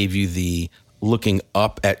they gave you the looking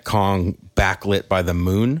up at Kong backlit by the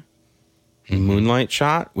moon, moonlight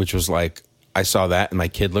shot, which was like, I saw that and my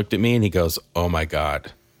kid looked at me and he goes, "Oh my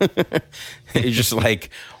God." It's just like,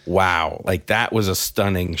 wow. Like that was a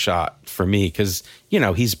stunning shot for me because,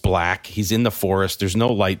 he's black. He's in the forest. There's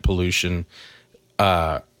no light pollution.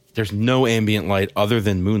 There's no ambient light other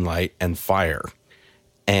than moonlight and fire.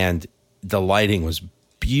 And the lighting was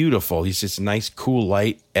beautiful. He's just nice, cool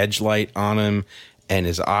light, edge light on him. And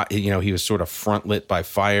his eye, he was sort of front lit by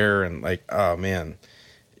fire, and like, oh man,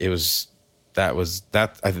 that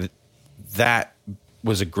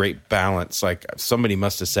was a great balance. Like somebody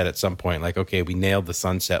must have said at some point, like, okay, we nailed the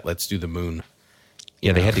sunset, let's do the moon.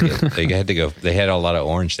 Yeah, they had to go. They had a lot of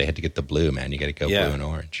orange. They had to get the blue, man. You got to go blue and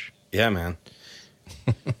orange. Yeah, man.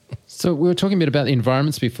 So we were talking a bit about the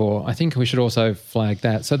environments before. I think we should also flag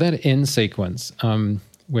that. So that end sequence,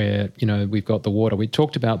 where, we've got the water. We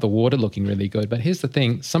talked about the water looking really good, but here's the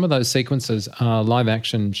thing. Some of those sequences are live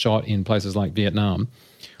action shot in places like Vietnam,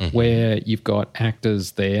 where you've got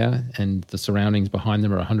actors there and the surroundings behind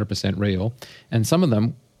them are 100% real. And some of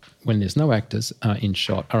them, when there's no actors in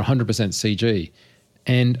shot, are 100% CG.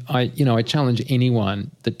 And I challenge anyone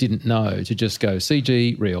that didn't know to just go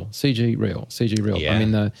CG real, CG real, CG real. Yeah. I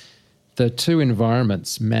mean, the two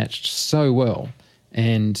environments matched so well,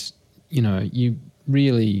 and you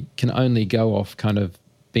really can only go off kind of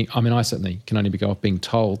being. I mean, I certainly can only go off being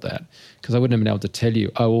told that, because I wouldn't have been able to tell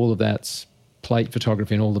you, oh, all of that's plate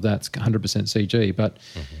photography and all of that's 100% CG. But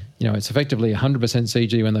it's effectively 100%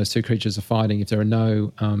 CG when those two creatures are fighting. If there are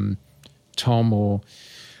no Tom or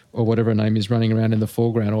whatever her name is running around in the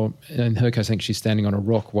foreground, or in her case, I think she's standing on a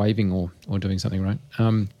rock waving or doing something, right?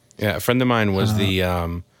 Yeah, a friend of mine was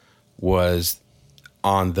was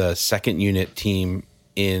on the second unit team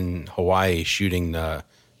in Hawaii shooting the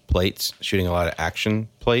plates, shooting a lot of action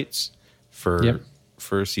plates for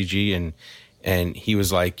CG, and he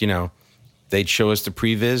was like, they'd show us the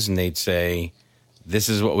previs and they'd say, "This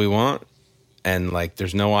is what we want," and like,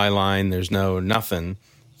 there's no eye line, there's no nothing,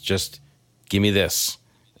 just give me this.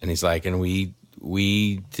 And he's like, and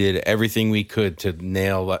we did everything we could to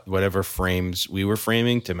nail whatever frames we were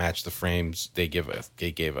framing to match the frames they gave us.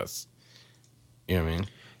 You know what I mean?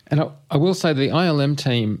 And I will say the ILM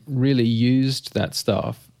team really used that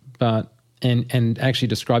stuff, but and actually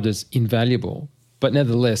described as invaluable. But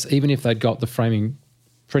nevertheless, even if they'd got the framing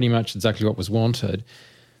pretty much exactly what was wanted,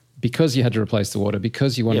 because you had to replace the water,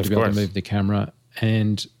 because you wanted to be able to move the camera,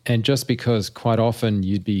 and just because quite often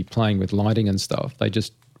you'd be playing with lighting and stuff, they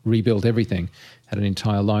just rebuilt everything, had an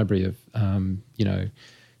entire library of,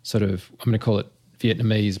 sort of, I'm going to call it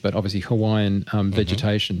Vietnamese, but obviously Hawaiian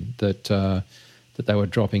vegetation that they were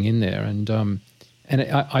dropping in there. And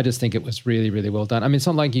I just think it was really, really well done. I mean, it's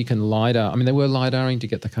not like you can LiDAR. I mean, they were LiDARing to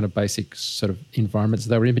get the kind of basic sort of environments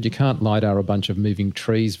they were in, but you can't LiDAR a bunch of moving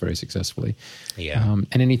trees very successfully. Yeah. And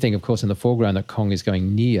anything, of course, in the foreground that Kong is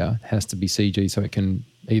going near has to be CG, so it can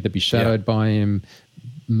either be shadowed by him,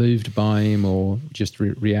 moved by him, or just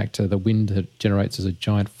react to the wind that generates as a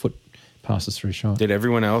giant foot passes through a shot. Did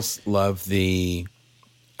everyone else love the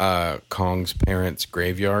Kong's parents'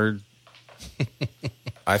 graveyard?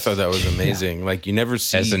 I thought that was amazing. Yeah. Like you never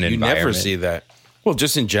see that. Well,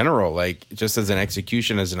 just in general, like just as an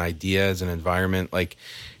execution, as an idea, as an environment, like,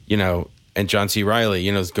 and John C. Reilly,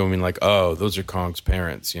 is going like, oh, those are Kong's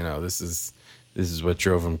parents. This is what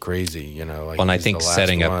drove him crazy. Like, well, and I think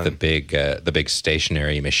setting up the big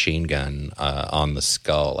stationary machine gun on the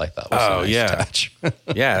skull, I thought was a nice touch.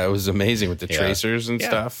 Yeah, it was amazing with the tracers and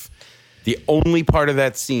stuff. The only part of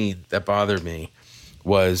that scene that bothered me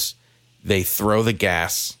was they throw the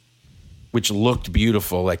gas, which looked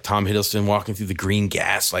beautiful, like Tom Hiddleston walking through the green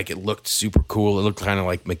gas. Like, it looked super cool. It looked kind of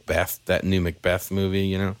like Macbeth, that new Macbeth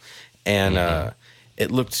movie, and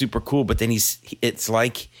it looked super cool. But then it's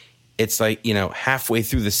like halfway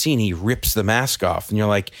through the scene, he rips the mask off, and you're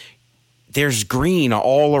like, there's green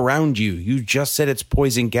all around you. You just said it's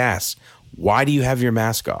poison gas. Why do you have your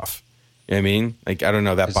mask off? You know what I mean? Like, I don't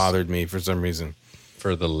know. That bothered me for some reason.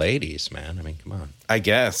 For the ladies, man. I mean, come on. I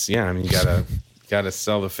guess, yeah. I mean, you gotta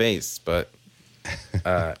sell the face, but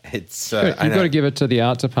it's. You've got to give it to the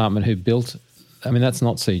art department who built. I mean, that's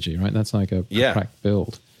not CG, right? That's like a cracked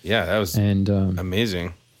build. Yeah, that was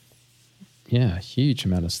amazing. Yeah, a huge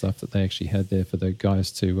amount of stuff that they actually had there for the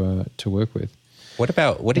guys to work with.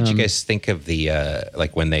 What did you guys think of the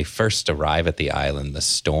like when they first arrive at the island, the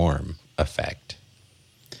storm effect?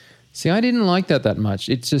 See, I didn't like that much.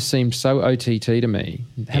 It just seemed so OTT to me.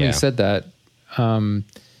 Having said that,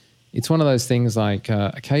 it's one of those things like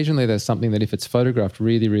occasionally there's something that if it's photographed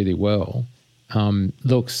really, really well,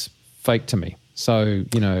 looks fake to me. So,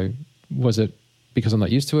 was it because I'm not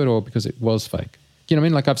used to it or because it was fake? You know what I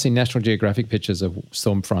mean? Like I've seen National Geographic pictures of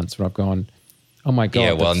storm fronts where I've gone, oh my God.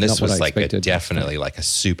 Yeah, well, and this was like definitely like a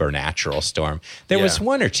supernatural storm. There was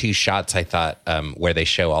one or two shots I thought where they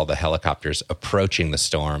show all the helicopters approaching the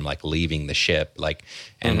storm, like leaving the ship,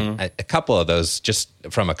 and a couple of those, just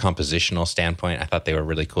from a compositional standpoint, I thought they were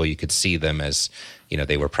really cool. You could see them as,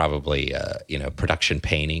 they were probably, production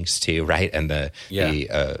paintings too, right? And the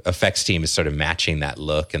effects team is sort of matching that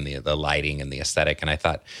look and the lighting and the aesthetic. And I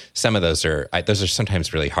thought some of those are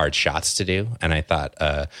sometimes really hard shots to do. And I thought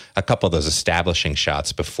a couple of those establishing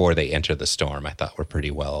shots before they enter the storm, I thought were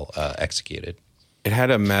pretty well executed. It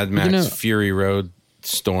had a Mad Max Fury Road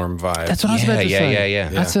storm vibe. That's what I was about to say. Yeah.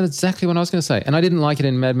 That's exactly what I was going to say. And I didn't like it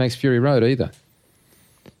in Mad Max Fury Road either.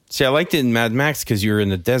 See, I liked it in Mad Max because you were in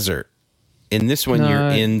the desert. In this one, you're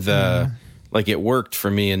in the like it worked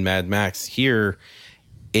for me in Mad Max. Here,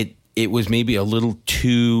 it was maybe a little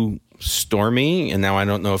too stormy, and now I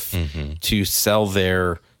don't know if to sell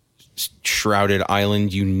their shrouded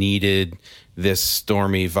island, you needed this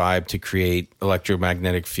stormy vibe to create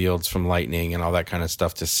electromagnetic fields from lightning and all that kind of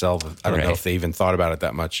stuff to sell. I don't know if they even thought about it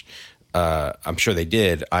that much. I'm sure they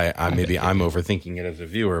did. I'm overthinking it as a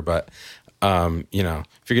viewer, but if you're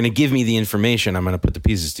going to give me the information, I'm going to put the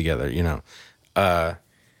pieces together.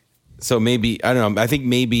 So maybe I don't know. I think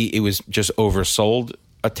maybe it was just oversold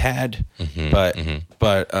a tad, but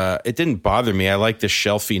it didn't bother me. I like the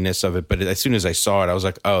shelfiness of it, but as soon as I saw it, I was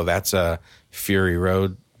like, oh, that's a Fury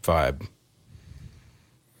Road vibe.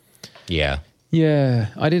 Yeah.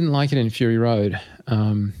 I didn't like it in Fury Road.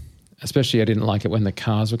 Especially I didn't like it when the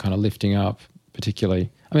cars were kind of lifting up, particularly.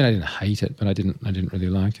 I mean, I didn't hate it, but I didn't really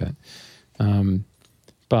like it.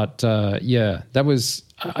 That was,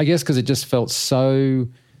 I guess, because it just felt so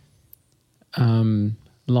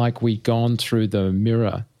like we'd gone through the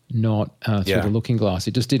mirror, not through the looking glass.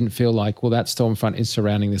 It just didn't feel like, well, that storm front is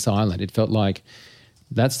surrounding this island. It felt like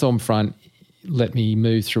that storm front let me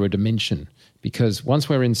move through a dimension, because once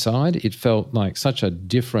we're inside, it felt like such a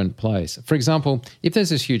different place. For example, if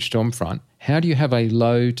there's this huge storm front, how do you have a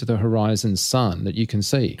low to the horizon sun that you can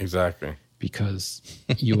see? Exactly. Because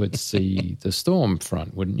you would see the storm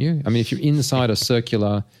front, wouldn't you? I mean, if you're inside a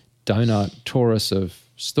circular donut torus of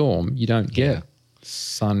storm, you don't get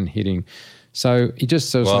sun hitting. So it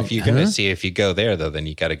just sort of if you're going to see, if you go there, though, then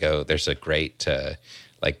you got to go. There's a great,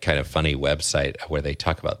 kind of funny website where they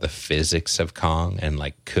talk about the physics of Kong and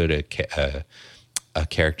could a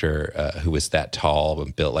character who was that tall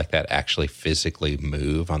and built like that actually physically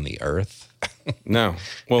move on the Earth? No.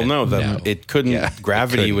 Well, no. It couldn't. Yeah,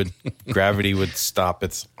 gravity would stop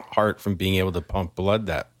its heart from being able to pump blood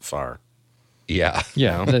that far. Yeah.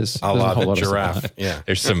 There's a lot of giraffe. Yeah.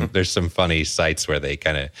 There's some funny sites where they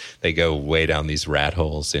go way down these rat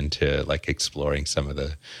holes into exploring some of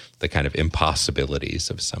the kind of impossibilities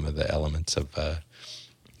of some of the elements of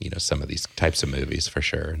some of these types of movies, for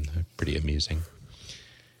sure, and they're pretty amusing.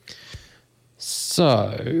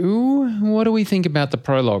 So, what do we think about the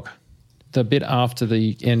prologue? The bit after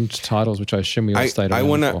the end titles, which I assume we all stayed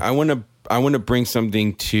around for. I want to bring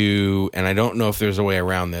something to, and I don't know if there's a way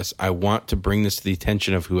around this. I want to bring this to the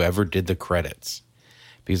attention of whoever did the credits,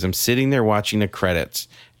 because I'm sitting there watching the credits,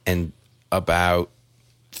 and about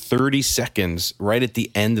 30 seconds right at the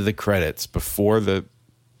end of the credits, before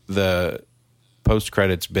the post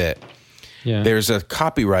credits bit, there's a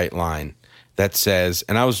copyright line that says,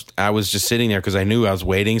 and I was just sitting there because I knew I was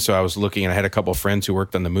waiting, so I was looking, and I had a couple of friends who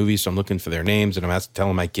worked on the movie, so I'm looking for their names, and I'm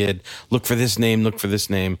telling my kid, look for this name,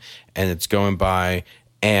 and it's going by,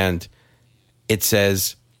 and it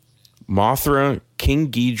says Mothra,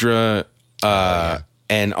 King Ghidra,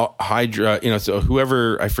 and Hydra, so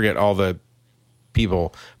whoever, I forget all the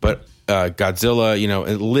people, but Godzilla,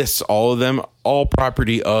 it lists all of them, all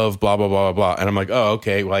property of blah, blah, blah, blah, blah, and I'm like, oh,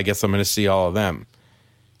 okay, well, I guess I'm going to see all of them.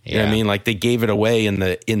 You know what I mean? Like, they gave it away in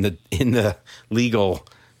the legal,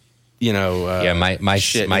 my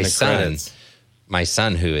shit my in the son, credits. My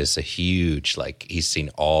son, who is a huge, he's seen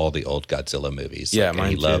all the old Godzilla movies. Yeah, and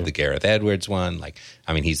he loved the Gareth Edwards one.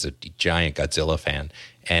 He's a giant Godzilla fan,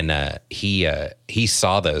 and he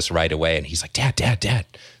saw those right away, and he's like, Dad,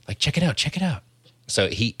 check it out. So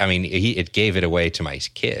it gave it away to my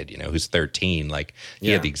kid, who's 13. He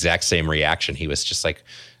had the exact same reaction. He was just like,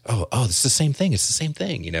 oh, it's the same thing. It's the same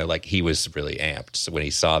thing. He was really amped when he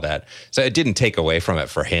saw that. So it didn't take away from it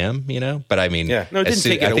for him, but I mean, it didn't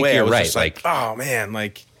take it away. You're I was right. Just like, oh man,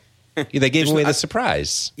 they gave away the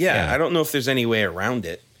surprise. Yeah, I don't know if there's any way around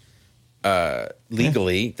it.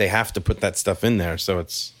 Legally, they have to put that stuff in there. So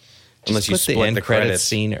it's, unless you split the end credits credits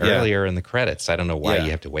scene earlier in the credits. I don't know why you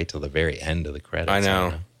have to wait till the very end of the credits. I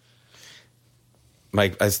know.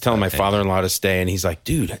 I was telling my father-in-law to stay, and he's like,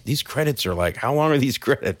 dude, these credits are how long are these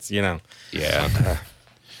credits? Yeah.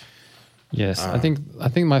 Yes, I think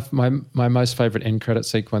my most favorite end credit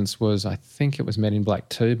sequence was, I think it was Men in Black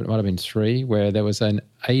 2, but it might have been 3, where there was an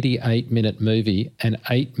 88-minute movie and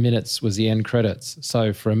 8 minutes was the end credits.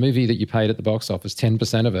 So for a movie that you paid at the box office,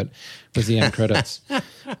 10% of it was the end credits.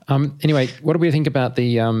 Anyway, what do we think about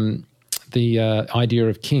the idea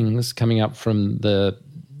of kings coming up from the,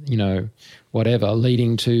 whatever,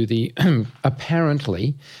 leading to the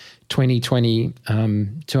apparently 2020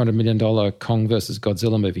 $200 million Kong versus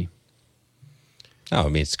Godzilla movie? Oh, I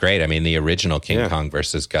mean, it's great. I mean, the original King Kong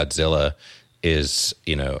versus Godzilla is,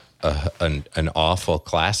 an awful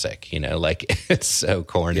classic, it's so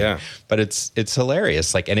corny, but it's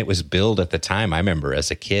hilarious. And it was billed at the time. I remember as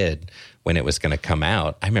a kid when it was going to come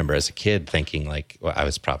out, I remember as a kid thinking I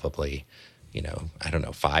was probably, I don't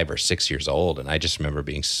know, 5 or 6 years old. And I just remember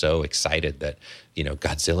being so excited that,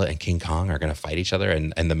 Godzilla and King Kong are going to fight each other.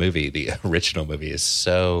 And the original movie is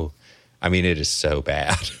so I mean, it is so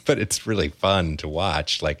bad, but it's really fun to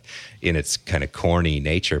watch, like in its kind of corny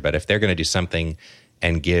nature. But if they're going to do something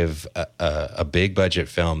and give a big budget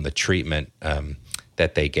film the treatment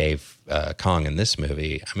that they gave Kong in this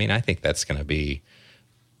movie, I mean, I think that's going to be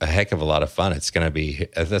a heck of a lot of fun. It's going to be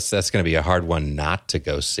that's going to be a hard one not to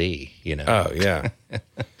go see. Oh yeah.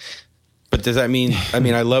 But does that mean? I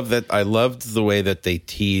mean, I love that. I loved the way that they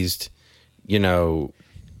teased,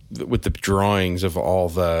 with the drawings of all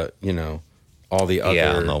the, all the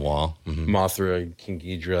other on the wall, Mothra, King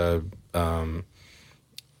Ghidorah,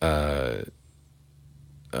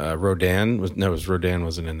 Rodan was Rodan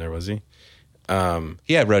wasn't in there, was he?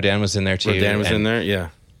 Yeah, Rodan was in there too. Rodan was in there, yeah.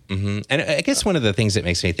 Mm-hmm. And I guess one of the things that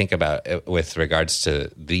makes me think about with regards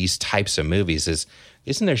to these types of movies is,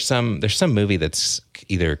 isn't there's some movie that's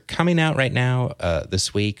either coming out right now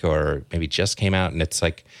this week or maybe just came out, and it's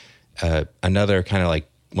like another kind of like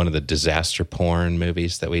one of the disaster porn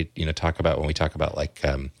movies that we talk about when we talk about like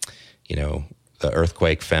the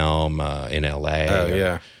earthquake film in LA. Oh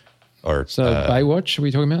yeah. Or Baywatch? Are we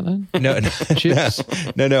talking about that? No.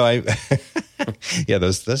 Yeah,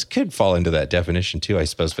 those could fall into that definition too, I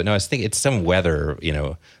suppose. But no, I was thinking it's some weather,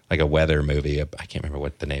 like a weather movie. I can't remember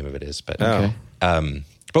what the name of it is, but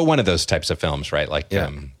but one of those types of films, right? Like,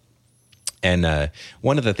 and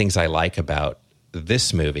one of the things I like about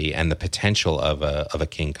this movie and the potential of a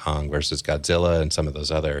King Kong versus Godzilla and some of those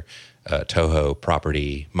other Toho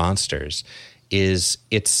property monsters is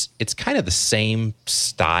it's kind of the same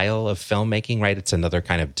style of filmmaking, right? It's another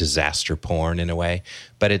kind of disaster porn in a way,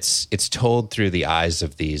 but it's told through the eyes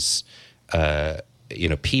of these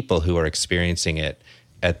people who are experiencing it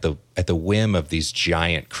at the whim of these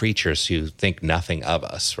giant creatures who think nothing of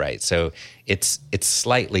us, right? So it's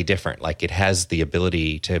slightly different. Like, it has the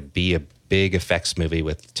ability to be a big effects movie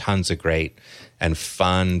with tons of great and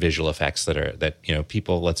fun visual effects that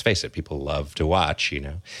people, let's face it, people love to watch,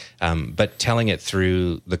 but telling it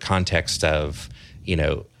through the context of,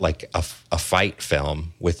 like a fight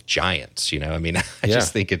film with giants, I mean, I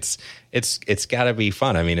just think it's gotta be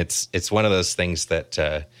fun. I mean, it's one of those things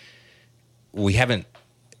that we haven't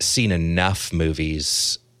seen enough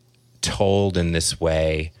movies told in this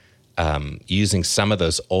way, using some of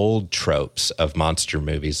those old tropes of monster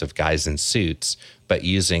movies of guys in suits, but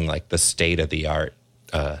using like the state-of-the-art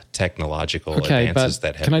technological advances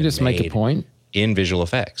that have can I just been make a made point in visual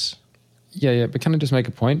effects. Yeah, but can I just make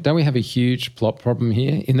a point? Don't we have a huge plot problem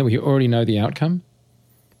here in that we already know the outcome?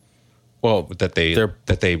 Well, that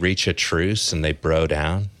they reach a truce and they bro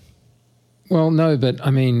down. Well, no, but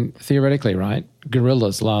I mean, theoretically, right?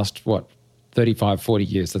 Gorillas last, 35, 40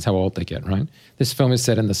 years. That's how old they get, right? This film is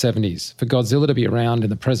set in the 70s. For Godzilla to be around in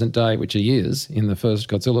the present day, which he is in the first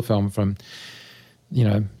Godzilla film from,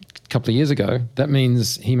 a couple of years ago, that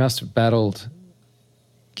means he must have battled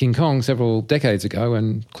King Kong several decades ago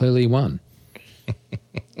and clearly won.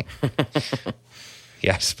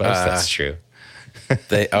 Yeah, I suppose that's true.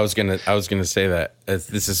 I was gonna say that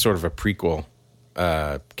this is sort of a prequel.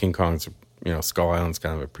 King Kong's, Skull Island's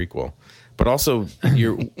kind of a prequel. But also,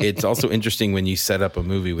 it's also interesting when you set up a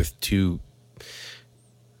movie with two,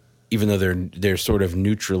 even though they're sort of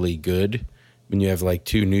neutrally good, when you have like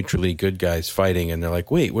two neutrally good guys fighting, and they're like,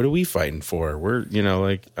 "Wait, what are we fighting for?" We're,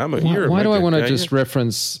 like, I'm a hero. Why do I want to just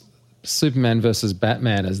reference Superman versus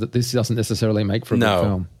Batman as that this doesn't necessarily make for a good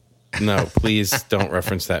film? No, please don't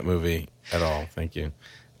reference that movie at all. Thank you.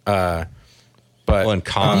 And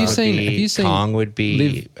Kong would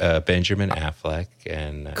be Benjamin Affleck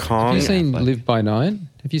and Kong. Have you seen Live by Night?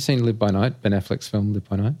 Have you seen Live by Night? Ben Affleck's film Live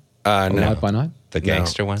by Night. No. Live by Night, the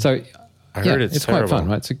gangster one. So I heard it's quite fun,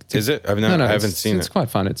 right? Is it? I haven't seen it. It's quite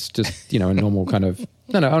fun. It's just a normal kind of.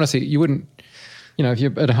 No, honestly, you wouldn't. If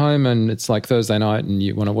you're at home and it's like Thursday night and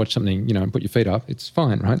you want to watch something, and put your feet up, it's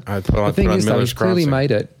fine, right? The thing is, though, he's clearly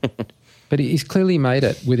made it. But he's clearly made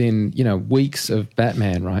it within, weeks of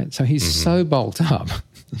Batman, right? So he's so bulked up.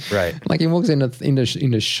 Right. Like, he walks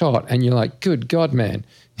into shot and you're like, good God, man.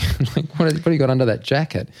 Like, what have you got under that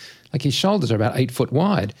jacket? Like, his shoulders are about 8 foot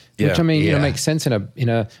wide, which, I mean, makes sense in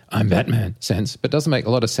a I'm Batman sense, but doesn't make a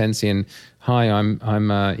lot of sense in, hi,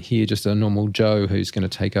 I'm here just a normal Joe who's going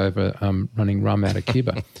to take over running rum out of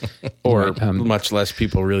Cuba. Or much less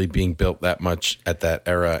people really being built that much at that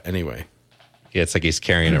era anyway. Yeah, it's like he's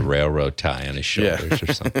carrying a railroad tie on his shoulders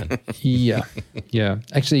or something. Yeah.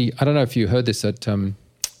 Actually, I don't know if you heard this at on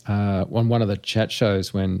one of the chat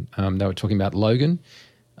shows when they were talking about Logan.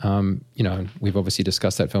 We've obviously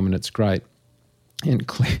discussed that film and it's great. And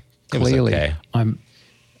clearly, okay.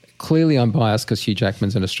 I'm biased because Hugh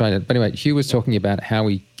Jackman's an Australian. But anyway, Hugh was talking about how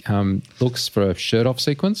he looks for a shirt-off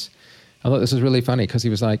sequence I thought this was really funny because he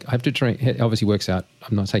was like, I have to drink. It obviously works out.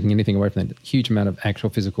 I'm not taking anything away from that huge amount of actual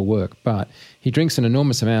physical work, but he drinks an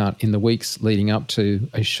enormous amount in the weeks leading up to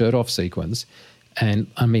a shirt off sequence. And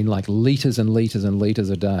I mean, like liters and liters and liters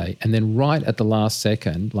a day. And then right at the last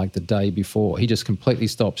second, like the day before, he just completely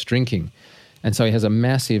stops drinking. And so he has a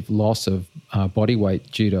massive loss of body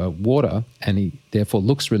weight due to water, and he therefore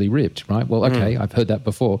looks really ripped, right? Well, okay, I've heard that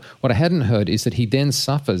before. What I hadn't heard is that he then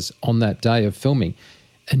suffers on that day of filming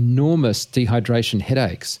enormous dehydration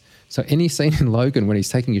headaches. So any scene in Logan when he's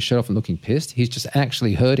taking his shirt off and looking pissed, he's just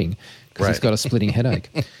actually hurting because he's got a splitting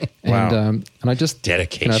headache. And I just...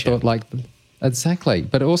 Dedication. I thought like... Exactly.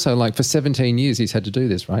 But also like for 17 years he's had to do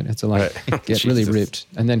this, right? Had to like get really ripped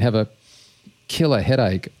and then have a killer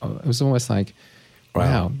headache. It was almost like,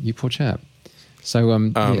 wow, you poor chap. So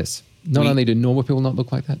yes, not only do normal people not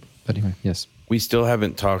look like that, but anyway, yes. We still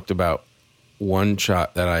haven't talked about one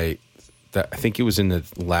shot that I think it was in the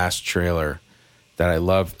last trailer that I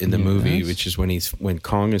love in the movie, which is when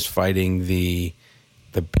Kong is fighting the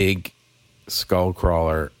big skull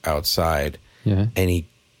crawler outside, and he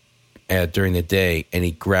during the day, and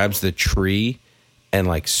he grabs the tree and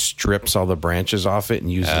like strips all the branches off it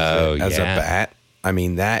and uses it as a bat. I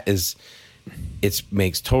mean, it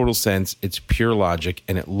makes total sense. It's pure logic,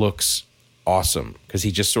 and it looks awesome because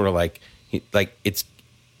he just sort of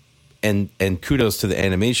and kudos to the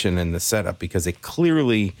animation and the setup because it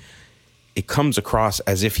comes across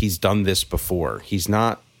as if he's done this before. He's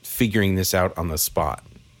not figuring this out on the spot,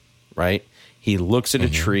 right? He looks at a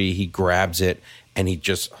tree, he grabs it, and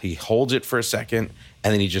he holds it for a second,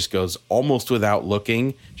 and then he just goes almost without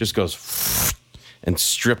looking, just goes and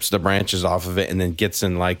strips the branches off of it, and then gets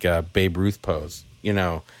in like a Babe Ruth pose,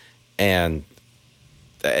 and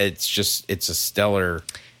it's a stellar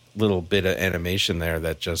little bit of animation there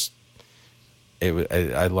that just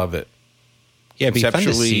I love it. Yeah, it'd be fun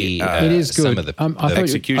to see. It is good. Some of the executionally. I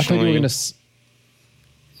thought you were going to.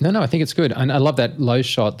 No, I think it's good. And I love that low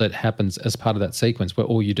shot that happens as part of that sequence where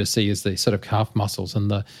all you just see is the sort of calf muscles and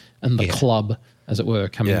the club, as it were,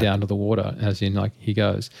 coming down to the water as in like he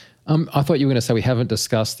goes. I thought you were going to say we haven't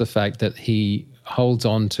discussed the fact that he holds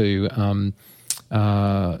on to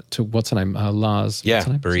what's her name? Lars. Yeah,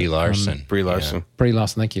 Brie Larson. Brie Larson. Yeah. Brie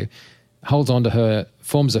Larson, thank you. Holds on to her,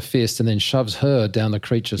 forms a fist, and then shoves her down the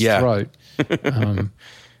creature's throat,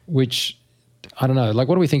 which... I don't know. Like,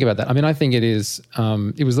 what do we think about that? I mean, I think it is.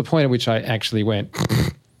 It was the point at which I actually went,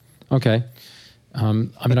 okay. I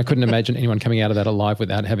mean, I couldn't imagine anyone coming out of that alive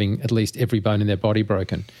without having at least every bone in their body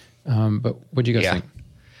broken. But what do you guys think?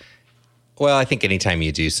 Well, I think anytime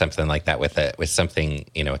you do something like that with something,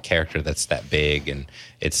 a character that's that big, and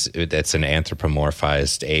it's an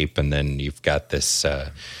anthropomorphized ape, and then you've got this.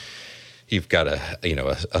 You've got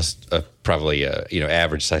a probably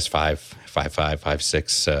average size 5'5",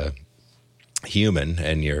 5'6" human,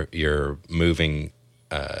 and you're moving.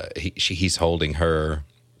 He's holding her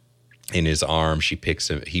in his arms. He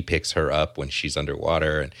picks her up when she's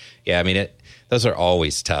underwater, and I mean those are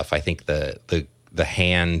always tough. I think the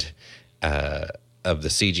hand of the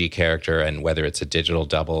CG character, and whether it's a digital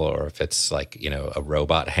double or if it's like a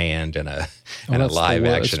robot hand and a live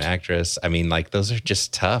action actress. I mean, like those are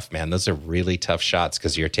just tough, man. Those are really tough shots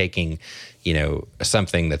because you're taking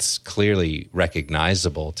something that's clearly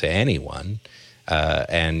recognizable to anyone,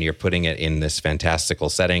 and you're putting it in this fantastical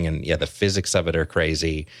setting. And the physics of it are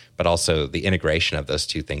crazy, but also the integration of those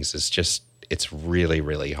two things is just, it's really,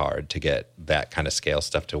 really hard to get that kind of scale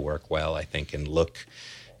stuff to work well, I think,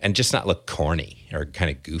 and just not look corny or kind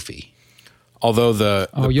of goofy. Although the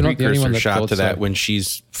precursor shot to that, when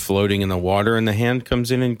she's floating in the water and the hand comes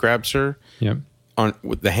in and grabs her,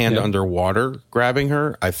 with the hand underwater grabbing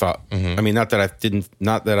her, I thought. I mean, not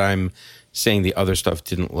that I'm saying the other stuff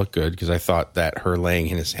didn't look good, because I thought that her laying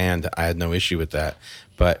in his hand, I had no issue with that.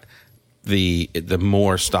 But the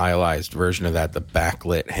more stylized version of that, the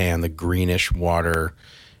backlit hand, the greenish water,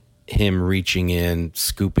 him reaching in,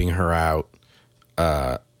 scooping her out,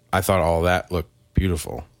 I thought all that looked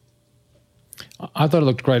beautiful. I thought it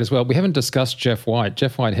looked great as well. We haven't discussed Jeff White.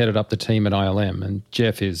 Jeff White headed up the team at ILM, and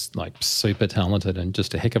Jeff is like super talented and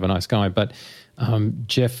just a heck of a nice guy. But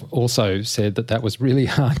Jeff also said that was really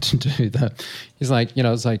hard to do. That he's like,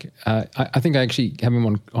 it's like I think I actually have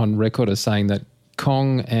him on record as saying that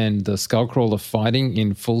Kong and the Skullcrawler fighting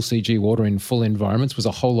in full CG water in full environments was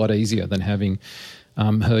a whole lot easier than having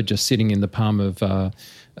her just sitting in the palm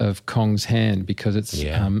of Kong's hand, because it's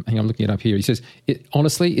hang on, I'm looking it up here. He says,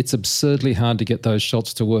 honestly, it's absurdly hard to get those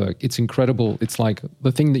shots to work. It's incredible. It's like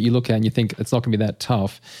the thing that you look at and you think it's not going to be that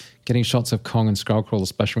tough. Getting shots of Kong and Skullcrawler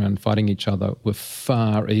splashing around fighting each other were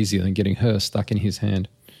far easier than getting her stuck in his hand,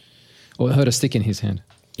 or her to stick in his hand.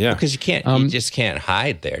 Yeah. Because you just can't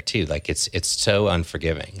hide there too. Like it's so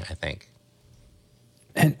unforgiving, I think.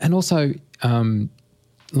 And also,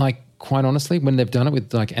 like, quite honestly, when they've done it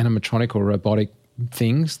with like animatronic or robotic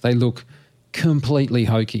things, they look completely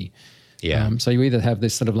hokey. Yeah. So you either have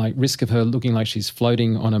this sort of like risk of her looking like she's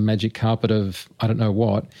floating on a magic carpet of I don't know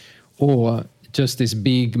what, or just this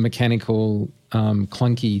big mechanical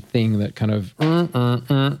clunky thing that kind of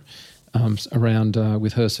around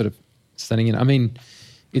with her sort of standing in. I mean,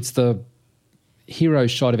 it's the hero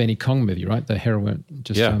shot of any Kong movie, right? The heroine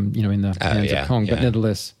just in the hands of Kong, but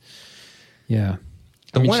nevertheless, yeah.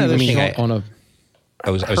 I mean, one other thing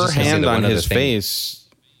her hand on his face.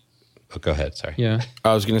 Oh, go ahead. Sorry. Yeah.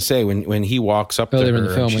 I was going to say when he walks up earlier to her in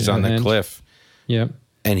the film, and she's on the cliff. Yeah.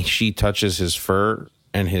 And she touches his fur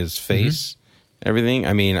and his face, everything.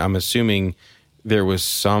 I mean, I'm assuming there was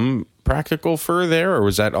some practical fur there, or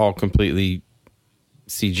was that all completely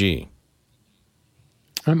CG?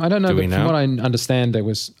 I don't know, but from what I understand, there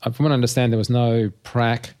was no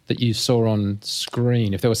prac that you saw on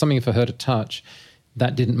screen. If there was something for her to touch,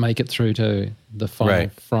 that didn't make it through to the final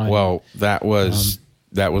frame. Well, that was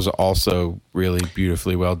also really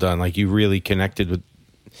beautifully well done. Like you really connected with.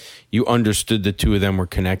 You understood the two of them were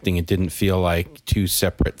connecting. It didn't feel like two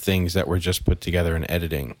separate things that were just put together in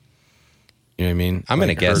editing. You know what I mean? I'm going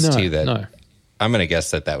to guess too that no. I'm going to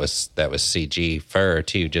guess that was CG fur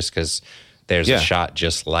too, just because there's a shot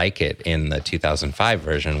just like it in the 2005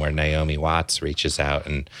 version where Naomi Watts reaches out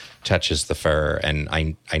and touches the fur, and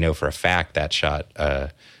I know for a fact that shot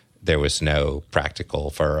there was no practical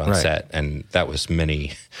fur on set, and that was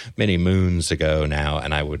many moons ago now,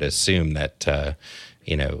 and I would assume that.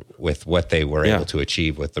 With what they were able to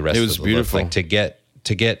achieve with the rest of the beautiful. look, like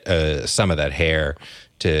to get some of that hair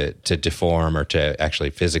to deform or to actually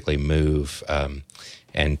physically move,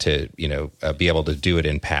 and to be able to do it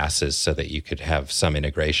in passes so that you could have some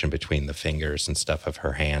integration between the fingers and stuff of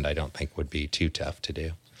her hand, I don't think would be too tough to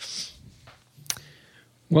do.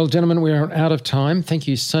 Well, gentlemen, we are out of time. Thank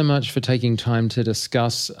you so much for taking time to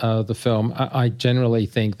discuss the film. I generally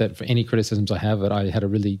think that for any criticisms I have, I had a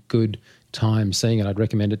really good time seeing it. I'd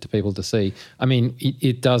recommend it to people to see. I mean,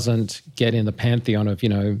 it doesn't get in the pantheon of,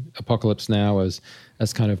 Apocalypse Now as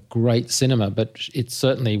kind of great cinema, but it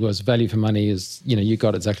certainly was value for money. You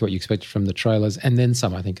got exactly what you expected from the trailers and then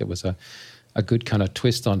some. I think it was a good kind of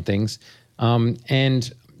twist on things.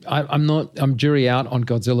 And I'm jury out on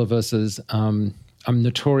Godzilla versus, I'm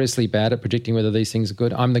notoriously bad at predicting whether these things are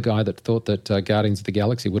good. I'm the guy that thought that Guardians of the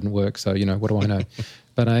Galaxy wouldn't work. So, what do I know?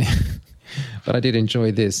 But I did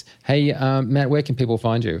enjoy this. Hey, Matt, where can people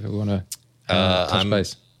find you if we want to touch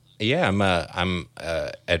base? Yeah, I'm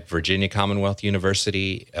at Virginia Commonwealth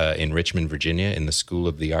University in Richmond, Virginia, in the School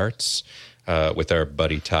of the Arts with our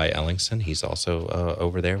buddy Ty Ellingson. He's also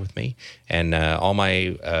over there with me. And all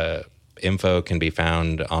my info can be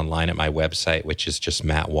found online at my website, which is just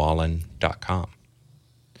mattwallen.com.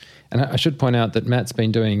 And I should point out that Matt's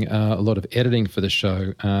been doing a lot of editing for the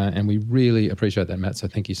show, and we really appreciate that, Matt. So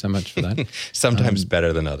thank you so much for that. Sometimes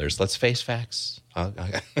better than others. Let's face facts.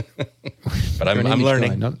 But I'm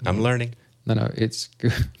learning. I'm learning. No, it's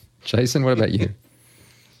good. Jason, what about you?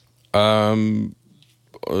 So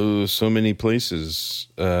many places.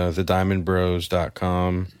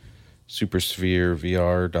 thediamondbros.com,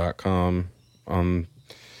 superspherevr.com, on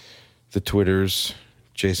the Twitters,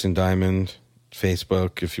 Jason Diamond.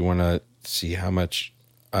 Facebook, if you want to see how much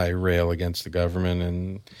I rail against the government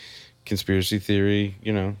and conspiracy theory,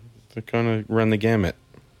 they kind of run the gamut.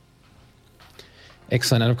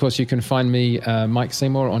 Excellent. And of course, you can find me, Mike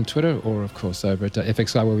Seymour, on Twitter, or of course over at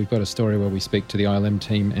FXI, where we've got a story where we speak to the ILM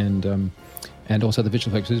team and also the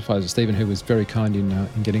visual effects supervisor, Stephen, who was very kind in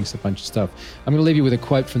getting us a bunch of stuff. I'm going to leave you with a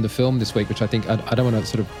quote from the film this week, which I think, I don't want to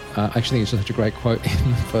sort of, actually think it's just such a great quote in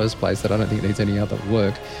the first place that I don't think it needs any other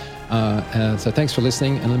work. So thanks for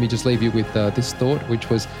listening, and let me just leave you with this thought, which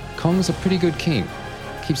was, Kong's a pretty good king.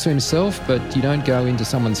 Keeps to himself, but you don't go into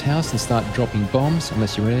someone's house and start dropping bombs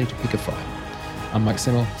unless you're ready to pick a fight. I'm Mike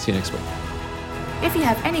Seymour. See you next week. If you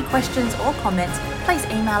have any questions or comments, please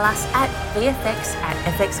email us at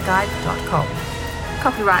vfx@fxguide.com.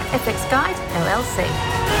 Copyright FX Guide, LLC.